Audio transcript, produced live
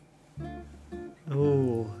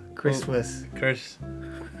Christmas. Chris.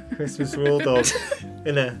 Christmas raw dog.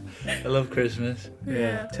 Innit? I love Christmas.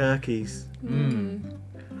 Yeah. Turkeys.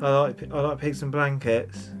 I like pigs and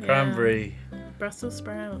blankets. Yeah. Cranberry. Brussels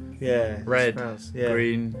sprouts. Yeah. Red. Sprouts. Yeah.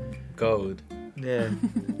 Green. Gold. Yeah.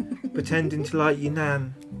 Pretending to like your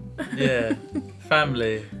nan. Yeah.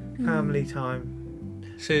 Family. Family time.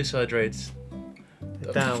 Suicide rates.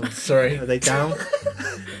 They're down. Sorry. Are they down?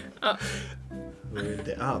 Up.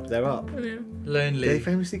 They're up. They're up. Yeah. Do they Lonely.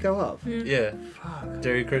 famously go up? Yeah. Fuck.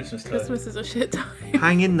 During Christmas time. Christmas is a shit time.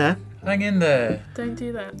 Hang in there. Hang in there. Don't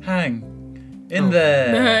do that. Hang. In Oh.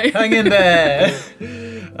 there. No. Hang in there.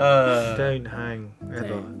 Don't hang ever.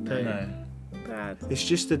 Don't. Don't. No. Bad. It's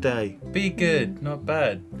just a day. Be good, not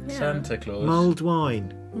bad. Yeah. Santa Claus. Mulled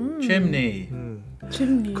wine. Chimney.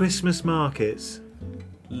 Chimney. Christmas markets.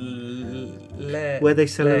 Where Where they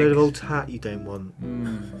sell a load of old hat you don't want.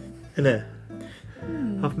 Innit?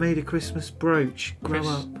 Hmm. I've made a Christmas brooch. Grow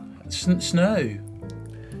up. Snow.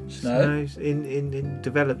 Snows in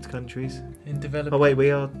developed countries. In developed. Oh wait,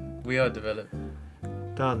 we are We are developed.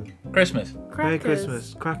 done. Christmas. Merry Crackers.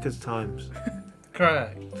 Christmas. Crackers times.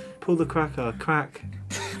 Crack. Pull the cracker. Crack.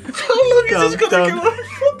 How long Done. is this gonna Done. go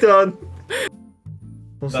on? Done.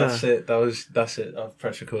 What's That's that? it. That's it. I've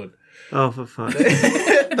pressed record. Oh, for fuck.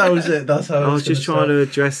 That was it. That's how I was just trying to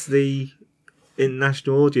address the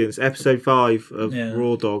international audience. Episode 5 of Yeah.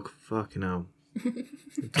 Raw Dog. Fucking hell.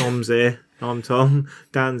 Tom's here. I'm Tom.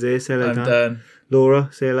 Dan's here. Say hello, I'm Dan. done. Laura,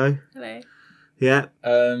 say hello. Hello. Yeah.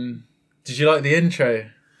 Did you like the intro?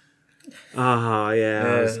 Ah, yeah,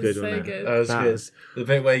 that was Yeah. good, So wasn't it? good. That was That good. was- The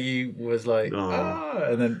bit where you was like,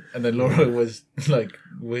 Oh. and then Laura was like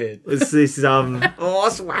weird. This is oh,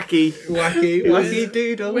 it's wacky. Wacky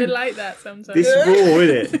doodle. We're like that sometimes. This raw,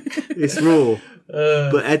 isn't it? It's raw,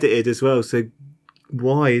 Uh, but edited as well. So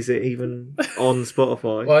why is it even on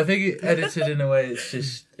Spotify? well, I think it edited in a way.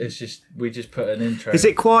 It's just we just put an intro. Is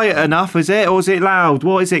it quiet enough? Is it, or is it loud?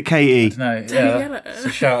 What is it, Katie? No, Don't yell yeah. at her. It's a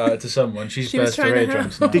shout out to someone. She's She was burst her trying to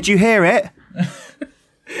eardrums help. now. Did you hear it?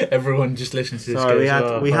 Everyone just listens to this. Sorry,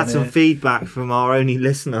 goes, we "Oh, had some man." feedback from our only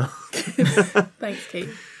listener. Thanks, Kate.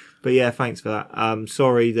 But yeah, thanks for that.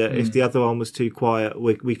 Sorry that if the other one was too quiet,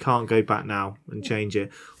 we can't go back now and change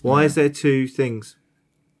it. Why is there two things?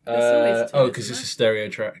 There's always two, Because isn't it's a stereo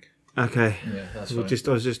track. Okay, Yeah, that's I fine.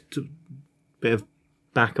 was just a bit of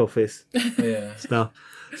back office Yeah. stuff.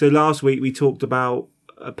 So last week we talked about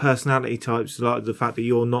personality types, like the fact that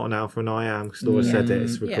you're not an alpha and I am, because Laura said it,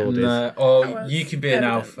 it's Yeah. recorded. No, That was you can be an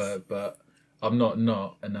evidence. alpha, but I'm not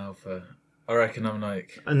an alpha. I reckon I'm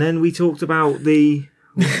like And then we talked about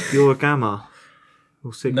you're a gamma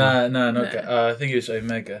or sigma. no, not No. I think it was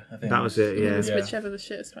omega. I think That was it, yeah. It's Yeah. whichever the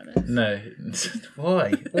shittest one is. No,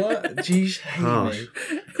 why? What? Jeez, hate Harsh.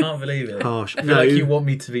 me. Can't believe it. Harsh. I feel like you want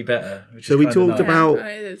me to be better. Which So is we kinda talked nice. about- Yeah,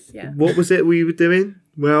 it is, yeah. What was it we were doing?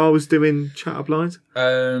 Where I was doing chat up lines?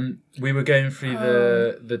 We were going through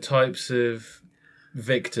the types of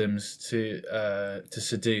victims to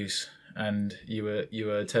seduce, and you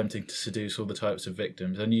were attempting to seduce all the types of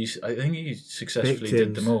victims, and I think you successfully did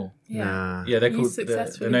Victims. them all. Yeah. Nah. Yeah, they're You called they're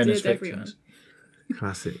successfully known as did victims.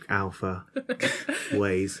 Classic alpha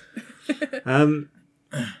ways.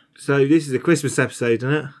 So this is a Christmas episode,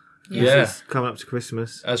 isn't it? Yeah. This is coming up to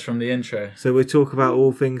Christmas. As from the intro. So we'll talk about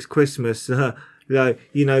all things Christmas.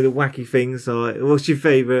 You know, the wacky things like, what's your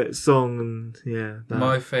favourite song? And yeah. That.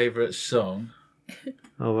 My favourite song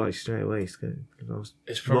Oh, right, straight away. I was,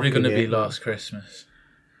 is probably going to Mocking be it. Last Christmas.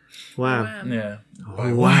 wow. Wham. Yeah.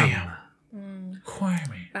 Oh, wow.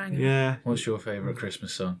 Whammy. Banger. Yeah. What's your favourite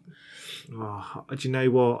Christmas song? Oh, do you know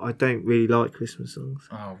what? I don't really like Christmas songs.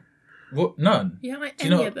 Oh, what? None. You don't like Do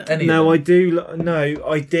you any not of them? any? No, of I them? do. No,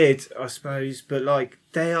 I did, I suppose. But like,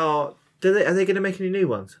 are they going to make any new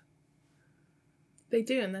ones? They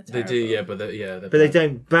do, and they're They terrible. do, yeah, but they're But they bad.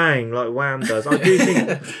 don't bang like Wham does. I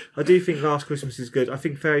do think Last Christmas is good. I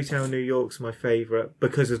think Fairy Tale New York's my favourite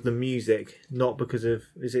because of the music, not because of,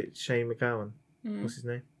 is it Shane McGowan? What's his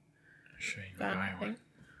name? Shane That McGowan. thing.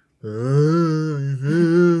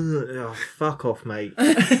 Oh, fuck off, mate.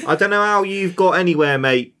 I don't know how you've got anywhere,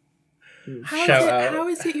 mate. Shout out. How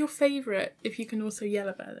is it your favourite if you can also yell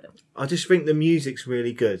about it? I just think the music's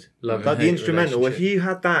really good. Love and Like the hate instrumental. If relationship. you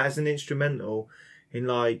had that as an instrumental in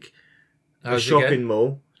like a How's it shopping go?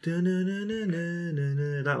 mall,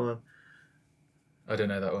 that one. I don't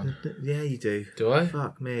know that one. Yeah, you do. Do I?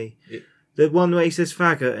 Fuck me. Yeah. The one where he says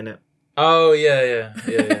faggot in it. Oh yeah.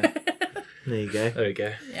 There you go. There we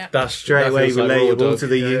go. Yeah. That's Straight that away feels like Raw relatable Dog. to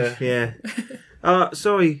the youth. Yeah.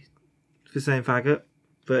 Sorry for saying faggot,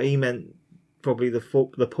 but he meant probably the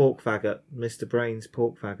pork faggot, Mr. Brain's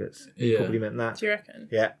pork faggots. He Yeah. probably meant that. Do you reckon?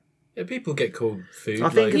 Yeah. Yeah, people get called food. I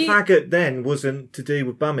think like, a faggot then wasn't to do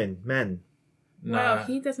with bumming men. nah. Wow,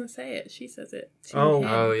 he doesn't say it. She says it. To Oh, him.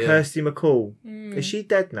 Oh, yeah. Kirsty McCall. Mm. Is she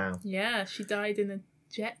dead now? Yeah, she died in a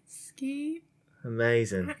jet ski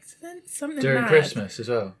Amazing. accident. Something During mad. Christmas as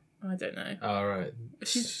well. I don't know. Oh, right.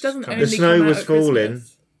 She doesn't Kind only of The snow come out was at falling.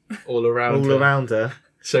 Christmas. all around. All her. around her.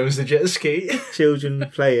 So was the jet ski. Children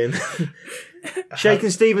playing.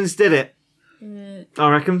 Shakin' Stevens did it. Mm. I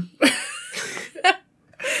reckon.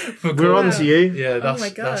 For We're on Wow. to you. Yeah, Oh my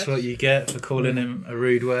that's gosh. what you get for calling him a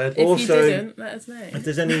rude word. If Also- you didn't, let us know. If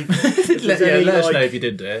there's any, let us know if you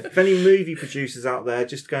did do it. if any movie producers out there,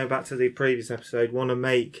 just going back to the previous episode, want to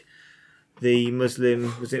make the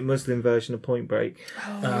Muslim version of Point Break?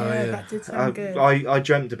 Oh, yeah. that did sound good. I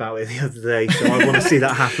dreamt about it the other day, so I want to see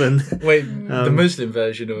that happen. Wait, the Um, Muslim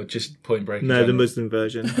version or just Point Break? in No, the general? Muslim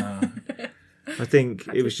version. Ah. I think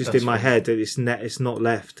it was just That's in my funny. head that it's not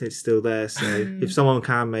left. It's still there. So if someone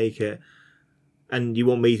can make it, and you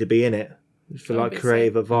want me to be in it for like Obviously.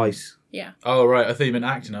 creative advice, Yeah, Oh right, I thought you meant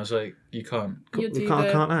acting. I was like, you can't. you'll we do can't,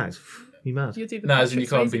 the. can't act. You mad? You'll do the No, as in you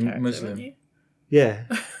Patrick can't be Swayze character, Muslim. won't you? Yeah,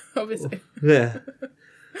 Obviously. yeah.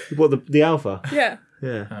 What the alpha? Yeah,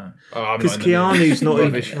 Yeah. Oh, I'm Because not in the movie. Keanu's not even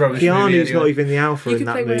Rubbish movie Keanu's anyway. not even the alpha you in could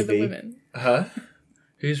that play one of the movie. women. Huh?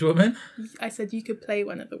 Who's woman? I said you could play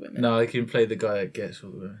one of the women. No, I can play the guy that gets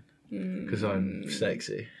all the women Mm. because I'm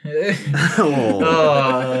sexy. Oh.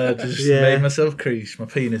 Oh, I just Yeah. made myself crease. My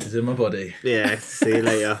penis is in my body. Yeah, see you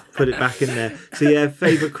later. Put it back in there. So yeah,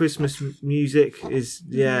 favourite Christmas music is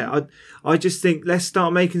I just think let's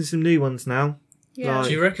start making some new ones now. Yeah. Like-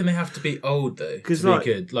 Do you reckon they have to be old though 'Cause, to like-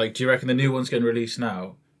 be good? Like, do you reckon the new ones getting released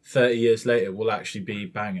now, 30 years later, will actually be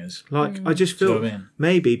bangers? Like I just Do you feel know what I mean?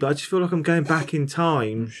 maybe, but I just feel like I'm going back in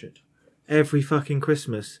time Shit. every fucking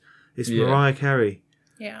Christmas. It's Yeah. Mariah Carey.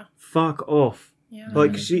 Yeah. Fuck off. Yeah.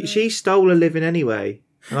 Like she stole a living anyway.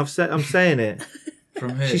 And I'm saying it.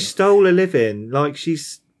 From who? She stole a living. Like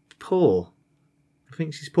she's poor. I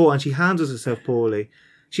think she's poor and she handles herself poorly.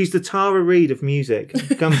 She's the Tara Reid of music.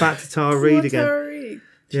 Going back to Tara Reid again. Tara Reid.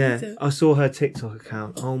 Yeah, Jesus. I saw her TikTok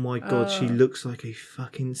account. Oh my god, she Oh. looks like a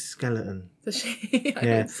fucking skeleton. Does she? I Yeah.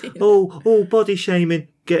 haven't seen it. Oh, body shaming.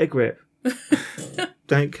 Get a grip.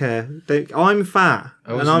 Don't care. I'm fat, I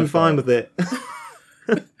and wasn't I'm a fine fat. with it.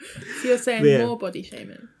 So you're saying Yeah. more body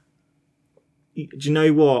shaming? Do you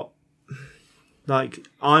know what? Like,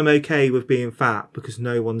 I'm okay with being fat because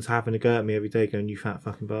no one's having a go at me every day going, you fat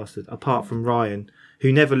fucking bastard. Apart from Ryan,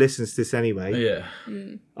 who never listens to this anyway. Yeah.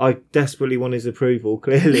 I desperately want his approval,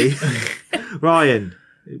 clearly. Ryan.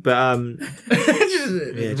 But,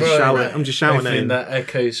 yeah, just shouting. I'm just shouting at Hopefully him. that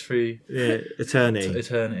echoes through Yeah, attorney.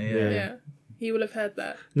 eternity. Yeah. Yeah. He will have heard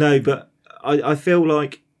that. No, but I feel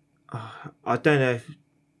like, I don't know,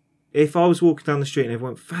 if I was walking down the street and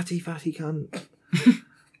everyone went, fatty cunt,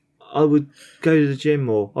 I would go to the gym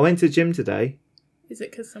more. I went to the gym today. Is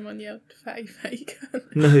it because someone yelled fatty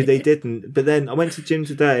cunt? No, they didn't. But then I went to the gym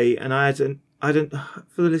today and I had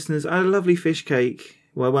for the listeners, I had a lovely fish cake.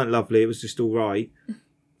 Well, it weren't lovely, it was just all right.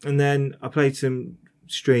 And then I played some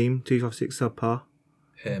Stream 256 Subpar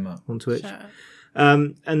Hit him up. on Twitch. Shut up.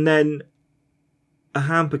 And then a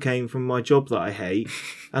hamper came from my job that I hate,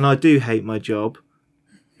 and I do hate my job.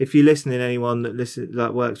 If you're listening, anyone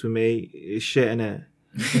that works with me, it's shit, innit?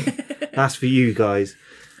 That's for you guys.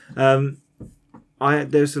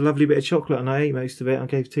 There's a lovely bit of chocolate, and I ate most of it. I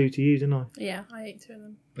gave 2 to you, didn't I? Yeah, I ate 2 of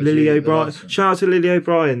them. Lily The O'Brien. last one. Shout out to Lily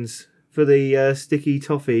O'Brien's for the sticky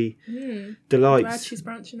toffee Glad delights. she's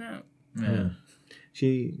branching out. Yeah.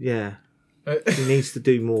 She needs to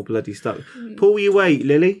do more bloody stuff. Pull your weight,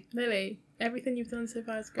 Lily. Lily, everything you've done so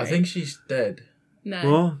far is great. I think she's dead.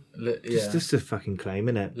 No. What? Yeah. It's just a fucking claim,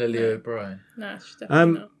 innit? Lily O'Brien. No, she's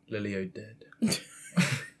definitely not. Lily O'Dead.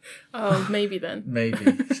 Oh, maybe then. Maybe.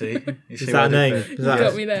 See? You Is see that what I a did name? there? Is You that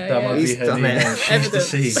got me there. That might Yeah. be He's her done new it. name. She's Evidence.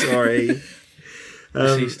 deceased. Sorry.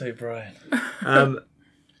 Deceased O'Brien.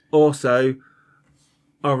 Also,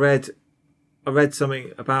 I read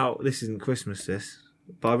something about, this isn't Christmas,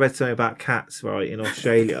 but I read something about cats, right, in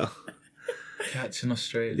Australia. Cats in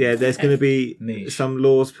Australia. Yeah, there's going to be Niche. some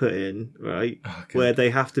laws put in, right, Okay. where they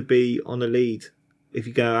have to be on a lead if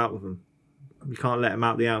you go out with them. You can't let them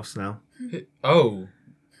out the house now Oh.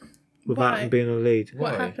 without Why? them being on a lead.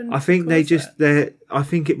 What Why? happened? I think they caused just I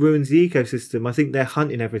think it ruins the ecosystem. I think they're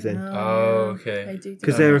hunting everything that? Oh, okay. They do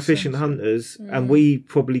because That they're makes efficient sense. hunters, and we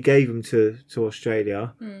probably gave them to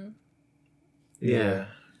Australia. Mm. Yeah. Yeah.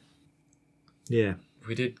 Yeah.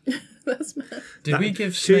 We did That's mad. Did we That-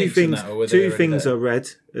 give two snakes things? in that, or were they Two already things there? are red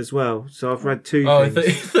as well. So I've read two Oh, I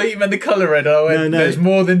things. thought you meant the colour red. I went, No. there's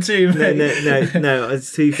more than two. No, mate. no.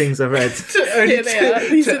 It's two things I read. only Here they are.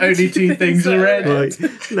 These are the only two things are red.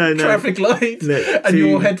 Right. No. Traffic lights No, and two-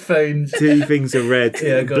 your headphones. Two things are red.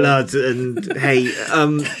 Yeah, go on. Blood and hate.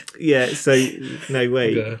 Yeah. So no,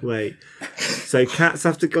 Okay. wait. So cats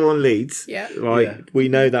have to go on leads. Yeah. Right. Yeah. We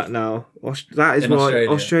know that now. That is In why Australia.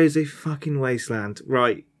 Australia's a fucking wasteland.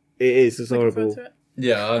 Right. It is. It's Looking horrible. forward to it.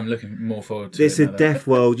 Yeah, I'm looking more forward to It's it. a now, though. death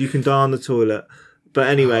world. You can die on the toilet. But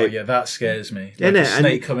anyway, Oh, yeah, that scares me. Like Innit? a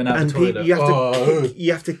snake coming out and the toilet. people, you have oh. to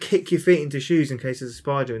you have to kick your feet into shoes in case there's a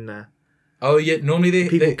spider in there. Oh yeah, normally they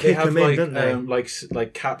People they kick have them in, like don't they?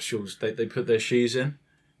 like capsules. They put their shoes in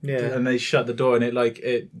Yeah. and they shut the door and it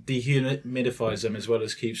dehumidifies them as well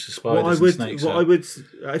as keeps the spiders What I and would, snakes what out. I would,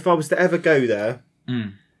 if I was to ever go there,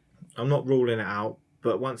 Mm. I'm not ruling it out.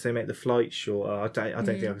 But once they make the flight shorter, I don't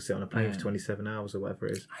think I can sit on a plane Yeah. for 27 hours or whatever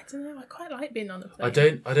it is. I don't know. I quite like being on a plane. I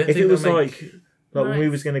don't If think it was they'll like when we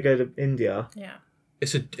Nice. was going to go to India, Yeah.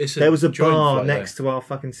 it's a there was a joint bar flight, next to our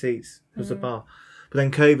fucking seats. There was a bar. But then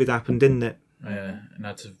COVID happened, didn't it? though. Yeah, and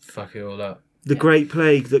had to fuck it all up. The Yeah. Great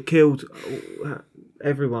Plague that killed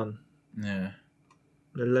everyone. Yeah,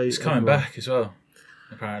 It's it's coming back as well.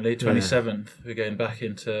 Apparently, 27th, we're going back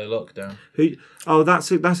into lockdown.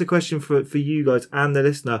 That's a question for you guys and the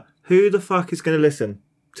listener. Who the fuck is going to listen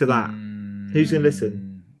to that? Who's going to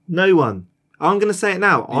listen? No one. I'm going to say it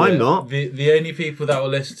now. I'm Yeah, not. The only people that will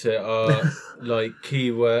listen to it are like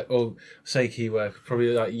key work, or say key work,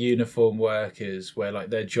 probably like uniform workers where like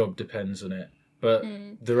their job depends on it. But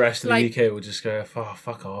the rest of the Like- UK will just go, oh,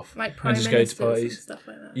 fuck off. Like prime and just go ministers to and parties. stuff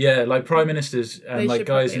like that. Yeah, like prime ministers They and like should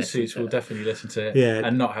guys probably in listen suits to will it. definitely listen to it Yeah.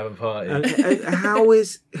 and not have a party. How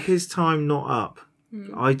is his time not up?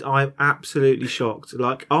 I'm absolutely shocked.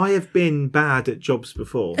 Like, I have been bad at jobs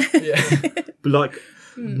before, yeah. but like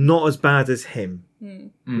not as bad as him.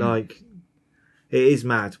 Like, it is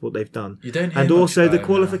mad what they've done. You don't hear And much also about the him now,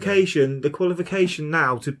 qualification,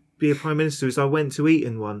 now to be a prime minister is I went to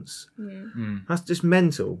Eton once. That's just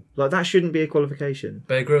mental. Like, that shouldn't be a qualification.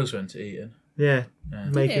 Bear Grylls went to Eton. Yeah,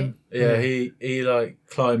 make Did him. Yeah, he like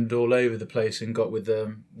climbed all over the place and got with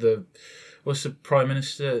the what's the prime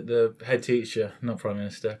minister, the head teacher, not prime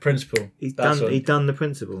minister, principal. He's That's done. one. He's done the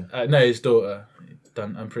principal. No, his daughter.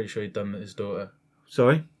 I'm pretty sure he'd done his daughter.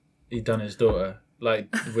 Sorry, He'd done his daughter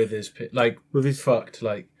like with his like with his fucked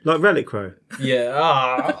like Relic Crow.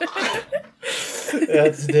 yeah. We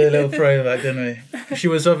had to do a little throwback, didn't we? She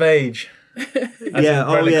was of age. As Yeah, in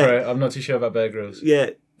oh, Relic yeah. Crow. I'm not too sure about Bear Grylls.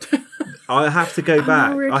 Yeah, I have to go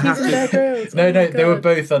back. We're I have accusing to. Bear Grylls. No, Oh my they were God.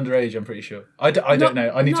 both underage. I'm pretty sure. I don't Not-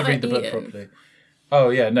 know. I need to not read at the book Eton. properly. Oh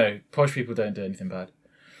yeah, no. Posh people don't do anything bad.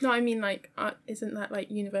 No, I mean like, isn't that like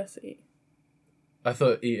university? I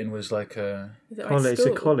thought Eton was like a Is it like College. It's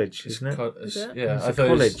school? a college, isn't it? Is it? Yeah, It's I a thought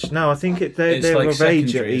it was- college. No, I think they're It's like of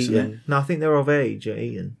age at secondary, isn't Eton. No, I think they're of age at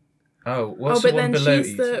Eton. Oh, what's Oh, but the one then below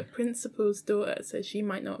she's Eton? the principal's daughter, so she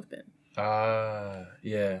might not have been. Ah,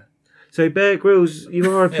 yeah. So Bear Grylls,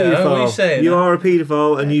 you are a Yeah, paedophile. what are you saying? You are a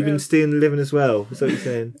paedophile, and Bear you've been Grylls. stealing the living as well. Is that what you're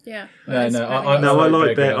saying? Yeah. No, Well, no, it's I No, I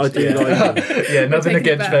like Bear Bear- I Grylls. do yeah. like Yeah, nothing taking it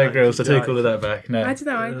against back. Bear Grylls. I take all of that back. No. I don't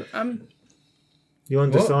know. I'm. You're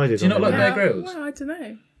undecided. Do you not on like it. Bear Yeah, Grylls? well, I don't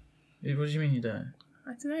know. What do you mean you don't?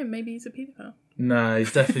 I don't know. Maybe he's a paedophile. No,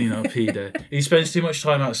 he's definitely not a pedo. He spends too much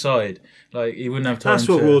time outside. Like he wouldn't have time. That's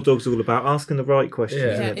what to... Raw Dog's all about. Asking the right questions,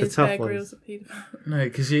 Yeah. isn't Yeah, it? The is tough Bear ones. Grylls a paedophile? No,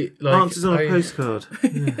 because he like Answers on a postcard.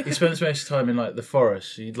 He spends most of the time in like the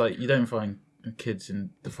forest. You don't find kids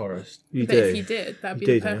in the forest. You But do. if you did, that'd You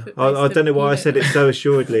be do. the perfect. I place don't know to why I pedo. said it so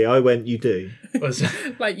assuredly. I went, you do. Was-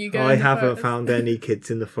 Like you go. I in the haven't forest. found any kids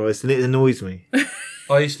in the forest, and it annoys me.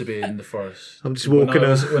 I used to be in the forest. I'm just when walking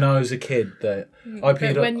when I was a kid. That I But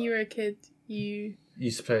peed when you were a kid, you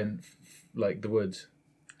used to play in like the woods.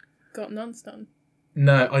 got nonced on.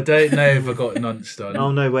 No, I don't know if I got nunced on.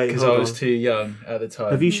 Oh no, wait, because hold I was on. too young at the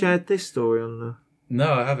time. Have you shared this story on the?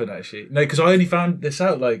 No, I haven't actually. No, because I only found this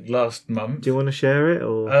out like last month. Do you want to share it,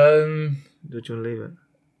 or Um, do you want to leave it?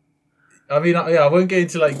 I mean, I won't go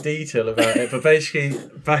into like detail about it, but basically,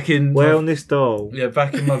 back in Where on this doll?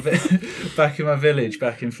 back in my back in my village,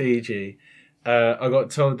 back in Fiji, I got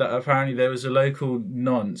told that apparently there was a local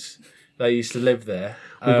nonce that used to live there.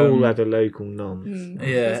 We've all had a local nonce.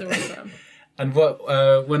 Yeah. Those are all them.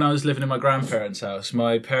 And when I was living in my grandparents' house,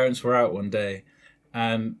 my parents were out one day,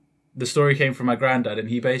 and the story came from my granddad, and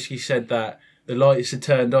he basically said that the lights had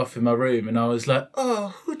turned off in my room, and I was like,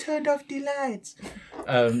 "Oh, who turned off the lights?"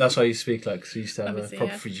 That's why you speak like, because you used to have Obviously, a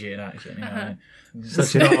proper yeah. Fijian accent. You know Uh-huh. what I mean?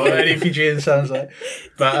 That's not what any Fijian sounds like.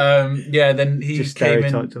 But yeah, then he Just came in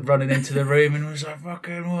stereotyped him. running into the room and was like,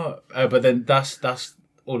 "Fucking what?" But then that's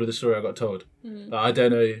all of the story I got told. Mm. Like, I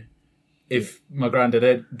don't know if my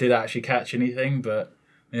granddad did actually catch anything, but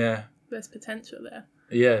yeah. There's potential there.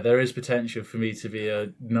 Yeah, there is potential for me to be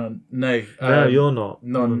a no, No, you're not.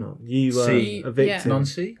 non- You're not. You were C. a victim.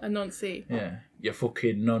 Nancy. A Nancy. Yeah, you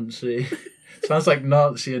fucking Nancy. Sounds like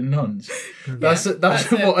Nazi and nonce. That's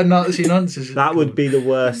that's what a Nazi nonce is. That would called. be the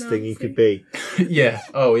worst thing you could be, Yeah.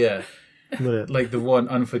 Oh yeah. wouldn't it? Like the one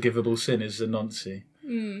unforgivable sin is a Nazi.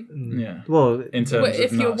 Mm. Yeah. Well, In terms Well, of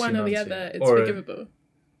if you're Nazi, one or the Nazi. other, it's Or a- forgivable.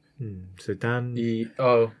 so Dan.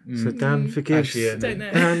 Oh. So Dan forgives. Actually, yeah, Don't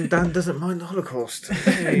know. Dan doesn't mind the Holocaust.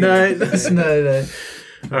 no, no.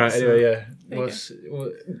 All right. Anyway, yeah. There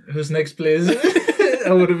you Who's next, please?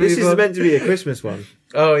 I would have This is meant to be a Christmas one.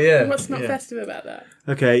 Oh yeah. What's not yeah. festive about that?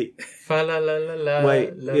 Okay, Fa la la la la.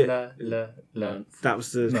 Wait, La yeah. la la la. that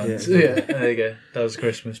was the. Nonce. Yeah. Yeah. There you go. That was the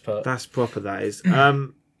Christmas part. That's proper. That is.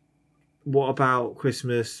 What about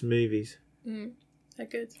Christmas movies? Mm. They're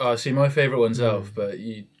good. Oh, see, my favourite one's Elf, but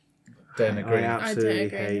you don't agree. I absolutely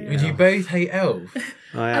agree, hate. yeah. Would you both hate Elf?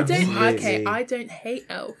 I don't. absolutely- Okay, I don't hate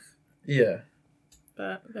Elf, Yeah.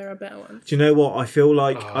 but there are better ones. Do you know what I feel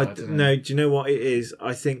like? Oh, I I dunno. no. Do you know what it is?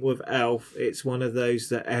 I think with Elf, it's one of those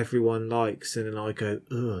that everyone likes, and then I go,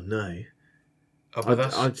 "Oh no." Oh, but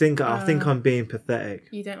that's... I think I'm being pathetic.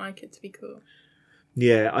 You don't like it to be cool.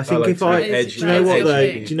 Yeah, I think like if to I, be do edgy- you know what edgy though?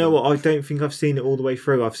 people. Do you know what? I don't think I've seen it all the way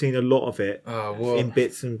through. I've seen a lot of it Oh, what? in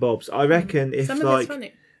bits and bobs. I reckon if Some of like, it's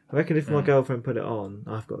funny. I reckon if my Mm. girlfriend put it on,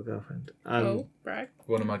 I've got a girlfriend. Oh, brag.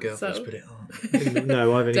 One of my girlfriends So- put it on.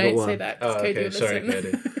 No, I've only got Don't one. say that. 'cause Oh, Cody okay, will sorry,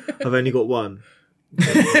 listen. I've only got one.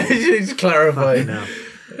 Just clarify. Fucking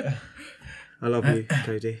hell. I love you,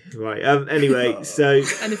 Cody. Right. Anyway, so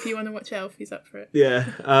And if you want to watch Elf, he's up for it. yeah.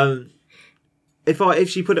 If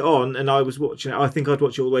she put it on and I was watching it, I think I'd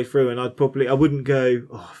watch it all the way through, and I wouldn't go,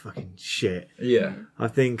 oh fucking shit. Yeah. I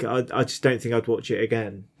think I just don't think I'd watch it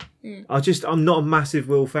again. Mm. I'm not a massive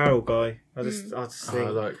Will Ferrell guy. I just Oh, think I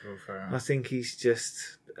like Will Ferrell. I think he's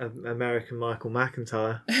just an American Michael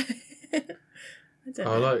McIntyre. I don't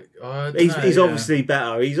I know. like... I He's dunno, yeah. obviously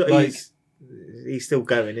better. Like- He's still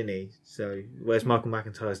going, isn't he? So whereas Michael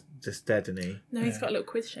McIntyre's just dead, isn't he? No, he's Yeah. got a little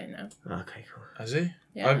quiz show now. Okay, cool. Has he?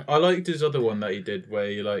 Yeah. I liked his other one that he did where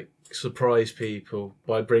you like surprise people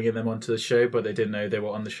by bringing them onto the show, but they didn't know they were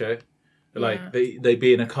on the show. Like Yeah. they'd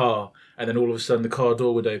be in a car, and then all of a sudden the car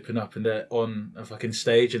door would open up, and they're on a fucking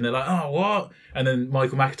stage, and they're like, "Oh, what?" And then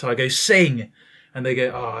Michael McIntyre goes, "Sing," and they go,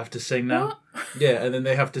 "Oh, I have to sing now." What? Yeah, and then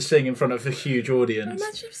they have to sing in front of a huge audience.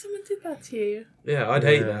 Imagine if someone did that to you. Yeah, I'd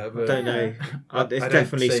hate Yeah, that. But I don't know. I It's don't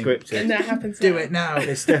definitely sing. scripted. And that happens Do now. it now.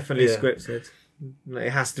 It's definitely Yeah. scripted. It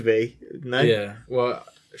has to be. No. Yeah. Well,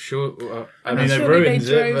 sure. Well, I I'm mean, it sure ruins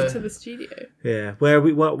they drove it. to the studio. Yeah. Where are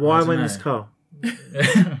we? Why am I in dunno. this car?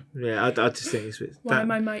 But... Yeah. I just think it's. Why That,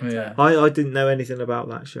 am I mic'd Yeah. up? I didn't know anything about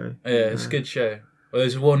that show. Yeah, it's a good show. Well,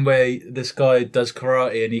 there's one where this guy does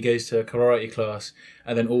karate and he goes to a karate class,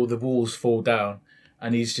 and then all the walls fall down,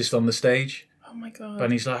 and he's just on the stage, Oh my god.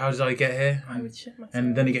 and he's like, "How did I get here?" I would shit myself.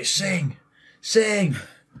 And then he goes, "Sing, sing,"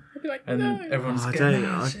 I'd be like, and no. everyone's I going,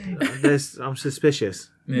 don't. "No, sing." I'm suspicious.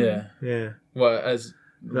 Yeah. Yeah. Well, as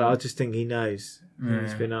But I just think he knows. And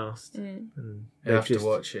he's Yeah. been asked. Mm. And you they've have to just-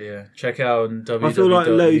 watch it. Yeah, check out on www. I feel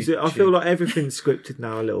like I feel like everything's scripted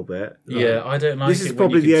now a little bit. Like, Yeah, I don't like this it is when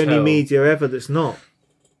probably you the can only tell. media ever that's not.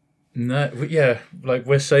 No, yeah, like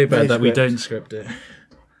we're so bad No that we script. don't script it.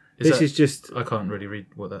 This is just. I can't really read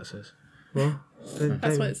what that says. Well, don't,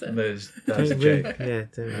 That's don't, what it said. That's a don't joke. read. Yeah,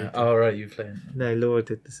 don't read. Oh right, you playing? No, Laura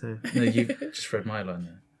did the same. No, you just read my line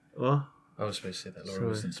there. What? I was supposed to say that. Laura Sorry.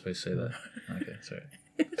 wasn't supposed to say that. Okay, sorry.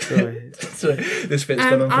 Sorry. Sorry, this bit's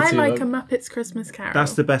gone on for I too like long. a Muppets Christmas Carol.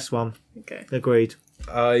 That's the best one. Okay. Agreed.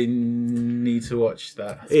 I need to watch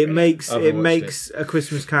that. It great. makes I haven't it watched makes a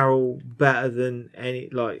Christmas Carol better than any.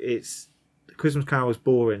 Like it's Christmas Carol is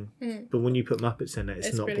boring, Mm. but when you put Muppets in it,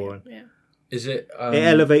 it's not brilliant. boring. Yeah. Is it? It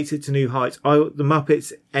elevates it to new heights. The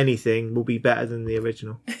Muppets anything will be better than the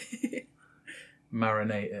original.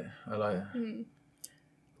 Marinate it. I like it. Mm.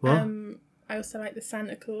 What? I also like the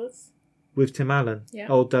Santa Claus. With Tim Allen, Yeah.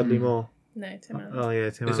 old Dudley Mm. Moore. No, Tim Allen. Oh yeah,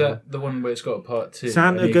 Tim Is Allen. that the one where it's got a part two?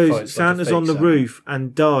 Santa and he goes. fights like a Santa's fake on the Santa? roof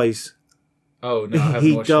and dies. Oh no, I haven't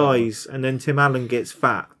He watched that one. dies, and then Tim Allen gets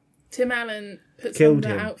fat Tim Allen puts Killed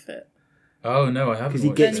on the him. outfit Oh no, I haven't. because he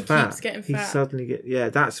watched gets Then it. he fat. keeps getting He fat. suddenly get. Yeah,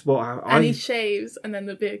 that's what and he I shaves and then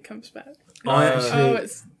the beard comes back. I Uh, actually. Oh,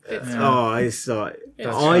 it's It's Oh, it's like It's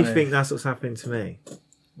I funny. think that's what's happening to me.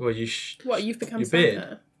 Well, what you've become Your beard?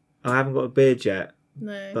 Santa. I haven't got a beard yet,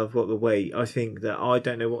 No. but I've got the weight. I think that I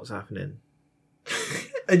don't know what's happening.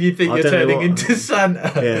 and you think I you're don't know turning what- into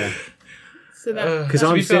Santa. Yeah, So that. because To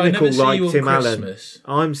I'm be fair, I never cynical see like you on Tim Allen. Christmas.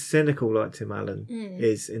 I'm cynical like Tim Allen Mm.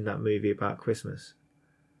 is in that movie about Christmas.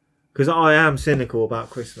 Because I am cynical about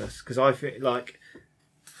Christmas. Because I think like,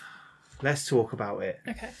 let's talk about it.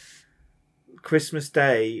 Okay. Christmas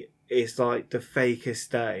Day is like the fakest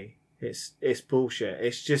day. It's bullshit.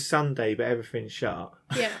 It's just Sunday, but everything's shut.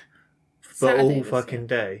 Yeah. But Saturday all this fucking year.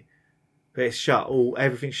 day. But it's shut.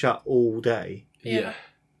 Everything's shut all day. Yeah.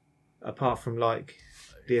 Apart from like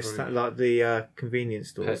the Probably. convenience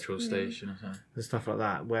stores Petrol station or something. and stuff like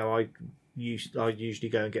that, where I usually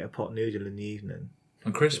go and get a pot noodle in the evening.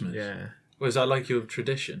 On Christmas? Yeah. Well, is that like your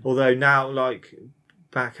tradition? Although now, like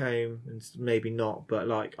back home, and maybe not, but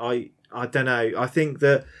like I don't know. I think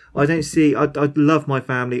that I don't see. I love my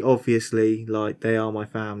family, obviously. Like they are my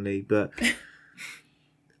family, but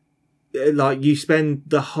like you spend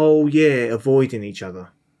the whole year avoiding each other,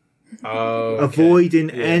 Oh, okay. avoiding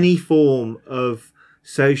Yeah. any form of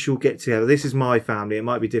social get together. This is my family. It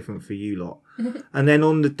might be different for you lot. And then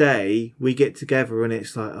on the day we get together, and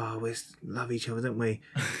it's like, oh, we love each other, don't we?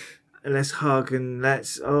 And let's hug and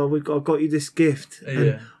let's. Oh, I got you this gift. And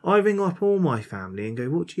Yeah. I ring up all my family and go,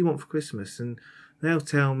 what do you want for Christmas? And they'll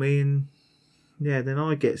tell me, and yeah, then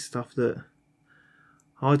I get stuff that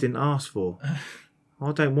I didn't ask for.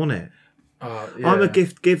 I don't want it. Oh, yeah. I'm a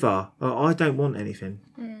gift giver. I don't want anything.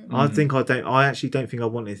 Mm. I actually don't think I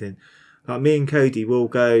want anything. Like me and Cody will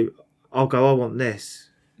go, I want this,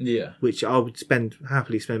 Yeah. which I would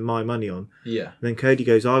happily spend my money on. Yeah. And then Cody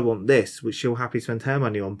goes, I want this, which she'll happily spend her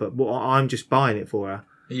money on, but I'm just buying it for her.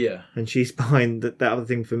 Yeah. And she's buying that other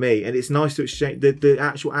thing for me. And it's nice to exchange. The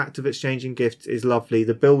actual act of exchanging gifts is lovely.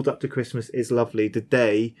 The build up to Christmas is lovely. The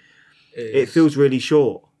day, it feels really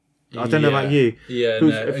short. I don't know about you. Yeah,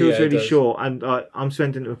 It feels really does. short. And I'm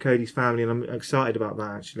spending it with Cody's family, and I'm excited about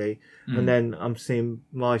that, actually. Mm. And then I'm seeing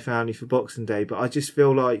my family for Boxing Day. But I just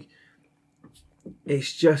feel like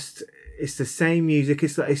it's the same music.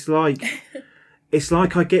 It's like it's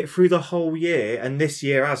like I get through the whole year, and this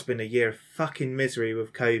year has been a year of fucking misery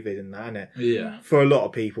with COVID and that, innit? Yeah. For a lot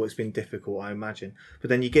of people, it's been difficult, I imagine. But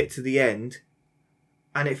then you get to the end,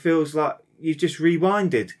 and it feels like you've just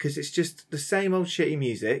rewinded, because it's just the same old shitty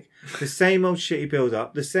music, the same old shitty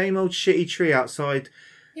build-up, the same old shitty tree outside.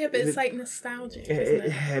 Yeah, but it's like nostalgic, isn't it?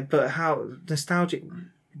 Yeah, but how nostalgic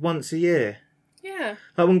once a year. Yeah.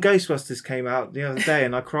 Like when Ghostbusters came out the other day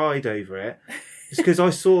and I cried over it. It's because I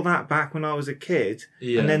saw that back when I was a kid,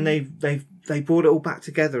 Yeah. and then they brought it all back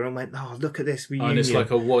together and went, oh, look at this reunion. And it's like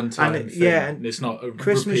a one-time And thing. yeah, and it's not a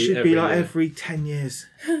Christmas repeat should be like year. every 10 years.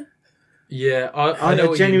 Yeah, I know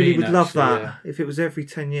what genuinely you mean, would love actually, that if it was every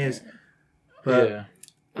 10 years. But Yeah.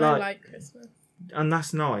 I like Christmas. and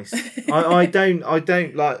that's nice. I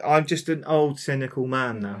don't like. I'm just an old cynical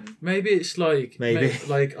man now. Maybe it's like Maybe.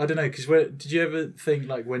 like I don't know, because did you ever think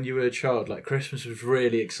like when you were a child like Christmas was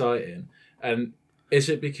really exciting, and is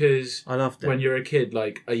it because I loved it. when you're a kid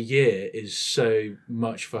like a year is so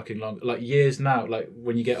much fucking long, like years now, like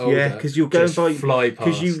when you get older, Yeah, because you're going just by fly past.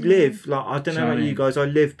 because you live like I don't Do you know know what about I you mean? guys. I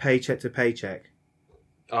live paycheck to paycheck,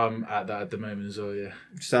 I'm at that at the moment as well. Yeah,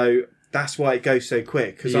 so that's why it goes so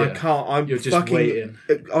quick. Because I Yeah. can't. I'm You're just fucking. waiting.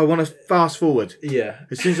 I want to fast forward. yeah,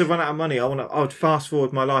 As soon as I run out of money, I would fast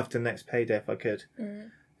forward my life to the next payday if I could. Mm.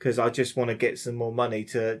 Because I just want to get some more money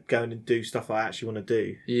to go and do stuff I actually want to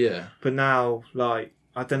do. yeah, But now, like,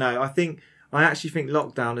 I don't know. I actually think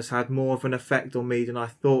lockdown has had more of an effect on me than I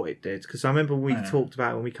thought it did. Because I remember we Yeah. talked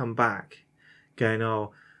about it when we come back, going,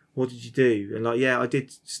 "Oh, what did you do?" And like, yeah, I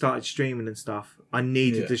did started streaming and stuff. I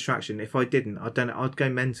needed Yeah. distraction. If I didn't, I'd go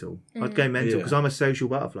mental. I'd go mental Yeah. because I'm a social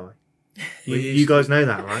butterfly. We You used guys know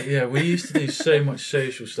that, right? yeah. We used to do so much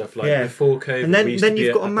social stuff like Yeah. before COVID. And we then used to be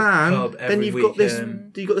you've got a at the man. pub Then every you've got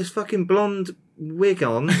weekend. this fucking blonde wig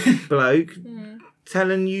on bloke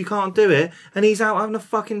telling you can't do it, and he's out having a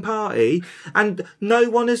fucking party, and no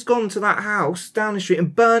one has gone to that house down the street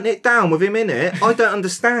and burnt it down with him in it. I don't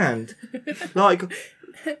understand. Like,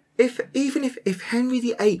 if Henry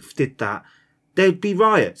VIII did that, there'd be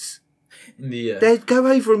riots. Yeah, They'd go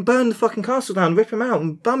over and burn the fucking castle down, rip him out,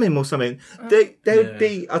 and bum him or something. There'd Yeah.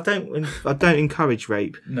 be. I don't encourage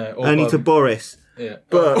rape. no, or Only to bum. Boris. Yeah,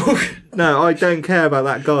 But no, I don't care about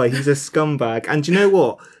that guy. He's a scumbag. And do you know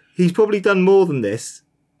what? He's probably done more than this.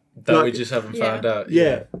 that we like- just haven't Yeah. found out.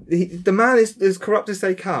 Yeah. The man is as corrupt as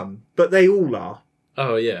they come, but they all are.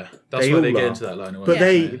 Oh yeah, that's They why all they get are. into that line of But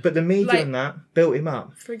work. but the media Like- and that built him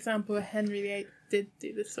up. For example, Henry VIII did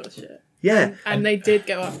do this sort of shit. Yeah. And they did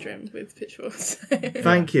go after him with pitchforks.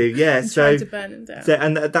 Thank you. Yeah. And So, tried to burn him down.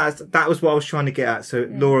 and that was what I was trying to get at. So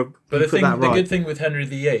Laura, But you the put that right. good thing with Henry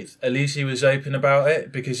VIII, at least he was open about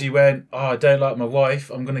it, because he went, I don't like my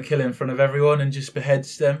wife, I'm going to kill him in front of everyone, and just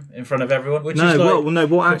beheads them in front of everyone. Which is like,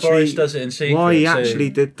 what actually Boris does it in secret. why he so actually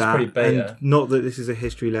did it's that, pretty beta. and not that this is a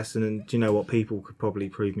history lesson, and do you know what, people could probably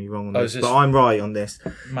prove me wrong on Oh, this, is but this I'm right on this.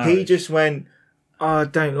 He Marriage. just went, I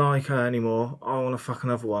don't like her anymore, I want to fuck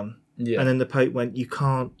another one. Yeah. And then the Pope went, you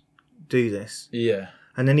can't do this. Yeah.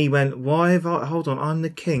 And then he went, hold on, I'm the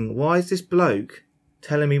king, why is this bloke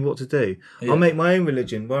telling me what to do? Yeah. I'll make my own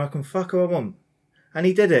religion where I can fuck who I want. And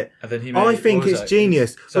he did it. And then he I think it's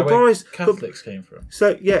genius. So But Boris, Catholics came from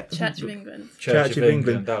so yeah, Church of England. Church of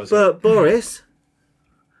England. That was But Boris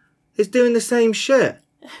is doing the same shit.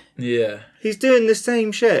 yeah. He's doing the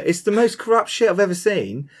same shit. It's the most corrupt shit I've ever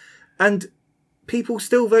seen. And people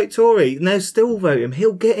still vote Tory, and they'll still vote him.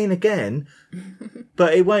 He'll get in again,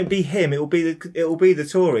 but it won't be him. It will be the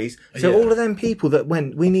Tories. So Yeah. all of them people that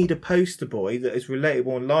went, we need a poster boy that is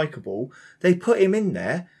relatable and likable, they put him in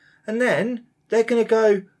there, and then they're going to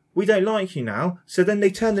go, we don't like you now. So then they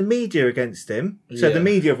turn the media against him. So Yeah. the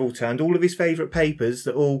media have all turned, all of his favourite papers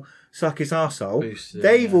that all suck his arsehole, Boosted,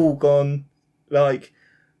 they've yeah. all gone, like,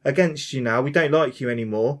 against you now. We don't like you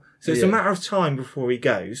anymore. So it's a Yeah. matter of time before he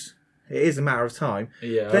goes. It is a matter of time.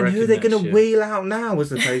 Yeah. I Then who are reckon they going next to year. wheel out now as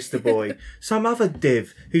the poster boy? Some other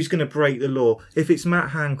div who's going to break the law. If it's Matt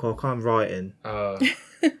Hancock, I'm writing.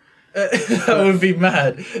 That would be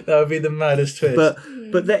mad. That would be the maddest twist.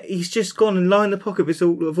 But he's just gone and lined the pocket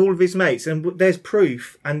of all of his mates, and there's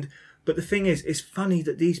proof. But the thing is, it's funny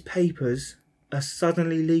that these papers are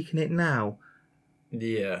suddenly leaking it now.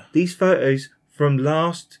 yeah. These photos from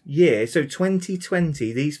last year, so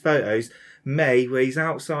 2020, these photos, May, where he's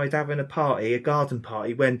outside having a party, a garden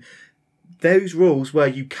party, when those rules where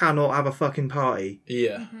you cannot have a fucking party.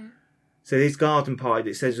 Yeah. So this garden party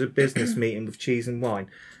that says a business meeting with cheese and wine.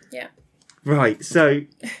 Yeah. Right, so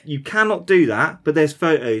you cannot do that, but there's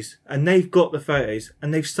photos, and they've got the photos,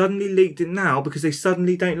 and they've suddenly leaked it now because they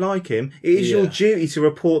suddenly don't like him. It is your Yeah. duty to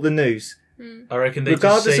report the news. I reckon they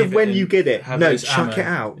Regardless just save of when it you and get it. have No, as chuck ammo. it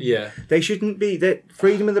out. Yeah. They shouldn't be, that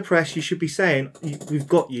freedom of the press, you should be saying, we've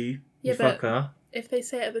got you, Yeah, you but- fucker. If they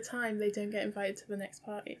say it at the time, they don't get invited to the next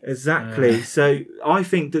party. Exactly. So I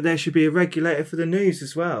think that there should be a regulator for the news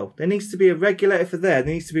as well. There needs to be a regulator for there.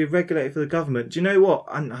 There needs to be a regulator for the government. Do you know what?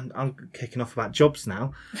 I'm kicking off about jobs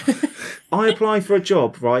now. I apply for a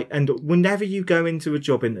job, right? And whenever you go into a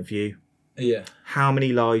job interview, Yeah. how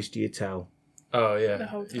many lies do you tell? Oh, yeah. The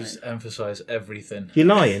whole You just time. emphasise everything. You're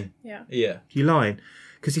lying. Yeah. Yeah. You're lying.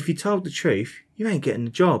 Because if you told the truth, you ain't getting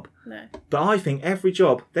the job. No. But I think every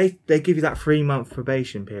job, they give you that 3-month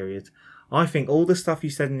probation period. I think all the stuff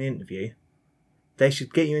you said in the interview, they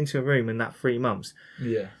should get you into a room in that 3 months.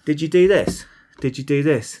 Yeah. Did you do this? Did you do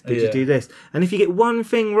this? Did you Yeah. do this? And if you get one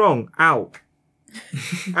thing wrong, out.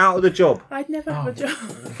 Out of the job. I'd never have a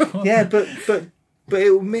Oh. job. Yeah, but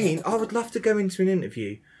it will mean I would love to go into an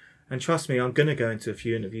interview. And trust me, I'm going to go into a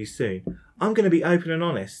few interviews soon. I'm going to be open and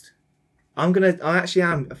honest. I actually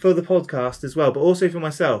am for the podcast as well, but also for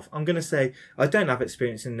myself. I'm going to say, I don't have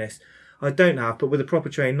experience in this. I don't have, but with a proper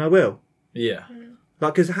training, I will. Yeah.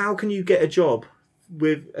 Like, because how can you get a job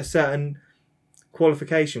with a certain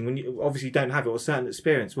qualification when you obviously don't have it or a certain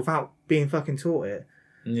experience without being fucking taught it?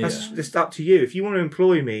 Yeah. That's just up to you. If you want to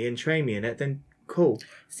employ me and train me in it, then cool.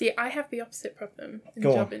 See, I have the opposite problem in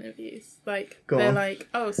Go job on. interviews. Like, Go they're on. like,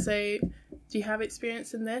 oh, so do you have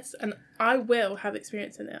experience in this? And I will have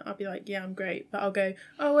experience in it. I'll be like, yeah, I'm great. But I'll go,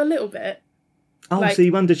 oh, a little bit. Oh, Like- so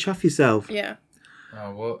you underchuff yourself. Yeah.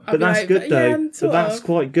 Oh, what? I'll But be that's like, good though. yeah, But sort that's of.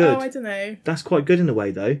 quite good. Oh, I don't know. That's quite good in a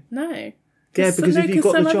way though. No. Yeah, because if you've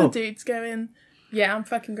got some the other job. dude's going, yeah, I'm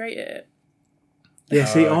fucking great at it. Yeah,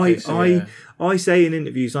 see, Oh, okay, so, yeah. I say in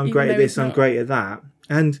interviews, I'm Even great at though this, he's I'm not. great at that.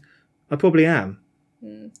 And I probably am.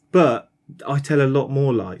 But I tell a lot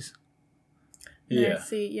more lies. No, Yeah.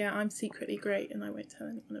 see, yeah, I'm secretly great and I won't tell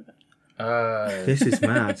anyone about it. This is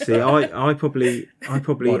mad. See, I probably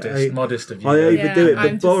Modest of you. I though. overdo it,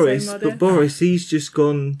 I'm but just so but modest. Boris, he's just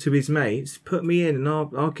gone to his mates, put me in, and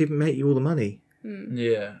I'll make you all the money.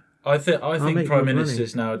 Yeah. I think make prime more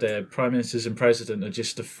ministers nowadays, prime ministers and president are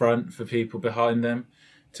just a front for people behind them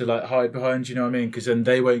to like hide behind. You know what I mean? Because then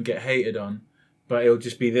they won't get hated on, but it'll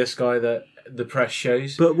just be this guy that the press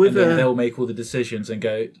shows. But with and then a- they'll make all the decisions and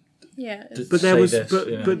go. Yeah. it's- But there Say was, this,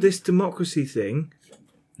 you know. but this democracy thing,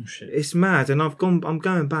 Oh, shit. it's mad, and I'm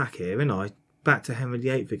going back here, and back to Henry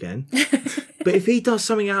VIII again. But if he does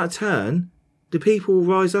something out of turn, the people will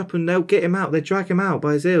rise up and they'll get him out. They drag him out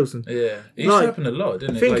by his heels. And Yeah, it used Like, to happen a lot,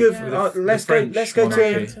 didn't it? think Like, of- with the let's go- French let's go to-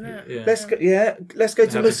 monarchy. Yeah. let's go to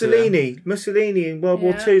Happened to Mussolini. Mussolini in World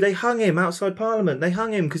War Yeah. II. They hung him outside Parliament. They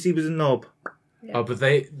hung him because he was a knob. Oh, but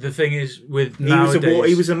the thing is with He nowadays,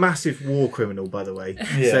 he was a massive war criminal, by the way.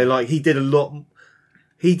 Yeah. So like he did a lot.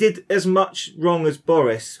 He did as much wrong as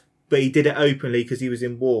Boris, but he did it openly because he was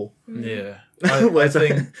in war. yeah. I Whereas,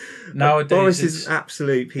 think nowadays Boris it's, is an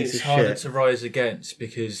absolute piece it's of harder shit. to rise against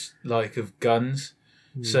because like of guns.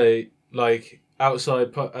 So like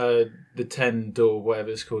outside the 10 door, whatever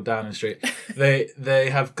it's called, Downing Street, they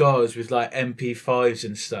have guards with like MP5s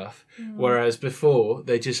and stuff. Whereas before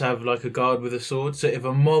they just have like a guard with a sword. So if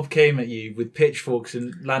a mob came at you with pitchforks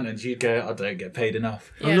and lanterns, you'd go, I don't get paid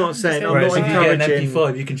enough. I'm not saying- I'm Whereas not if you get an encouraging-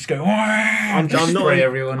 MP5, you can just go. I'm not. spray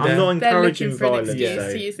everyone I'm down. not They're encouraging looking for an violence. excuse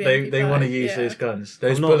though. to use the They MP5, want to use yeah. those guns.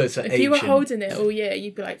 Those I'm not- bullets are If you were ancient. holding it all year,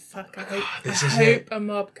 you'd be like, "Fuck! I hope, This I is hope it. a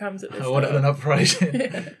mob comes at this I want door." an uprising.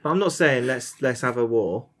 But I'm not saying let's have a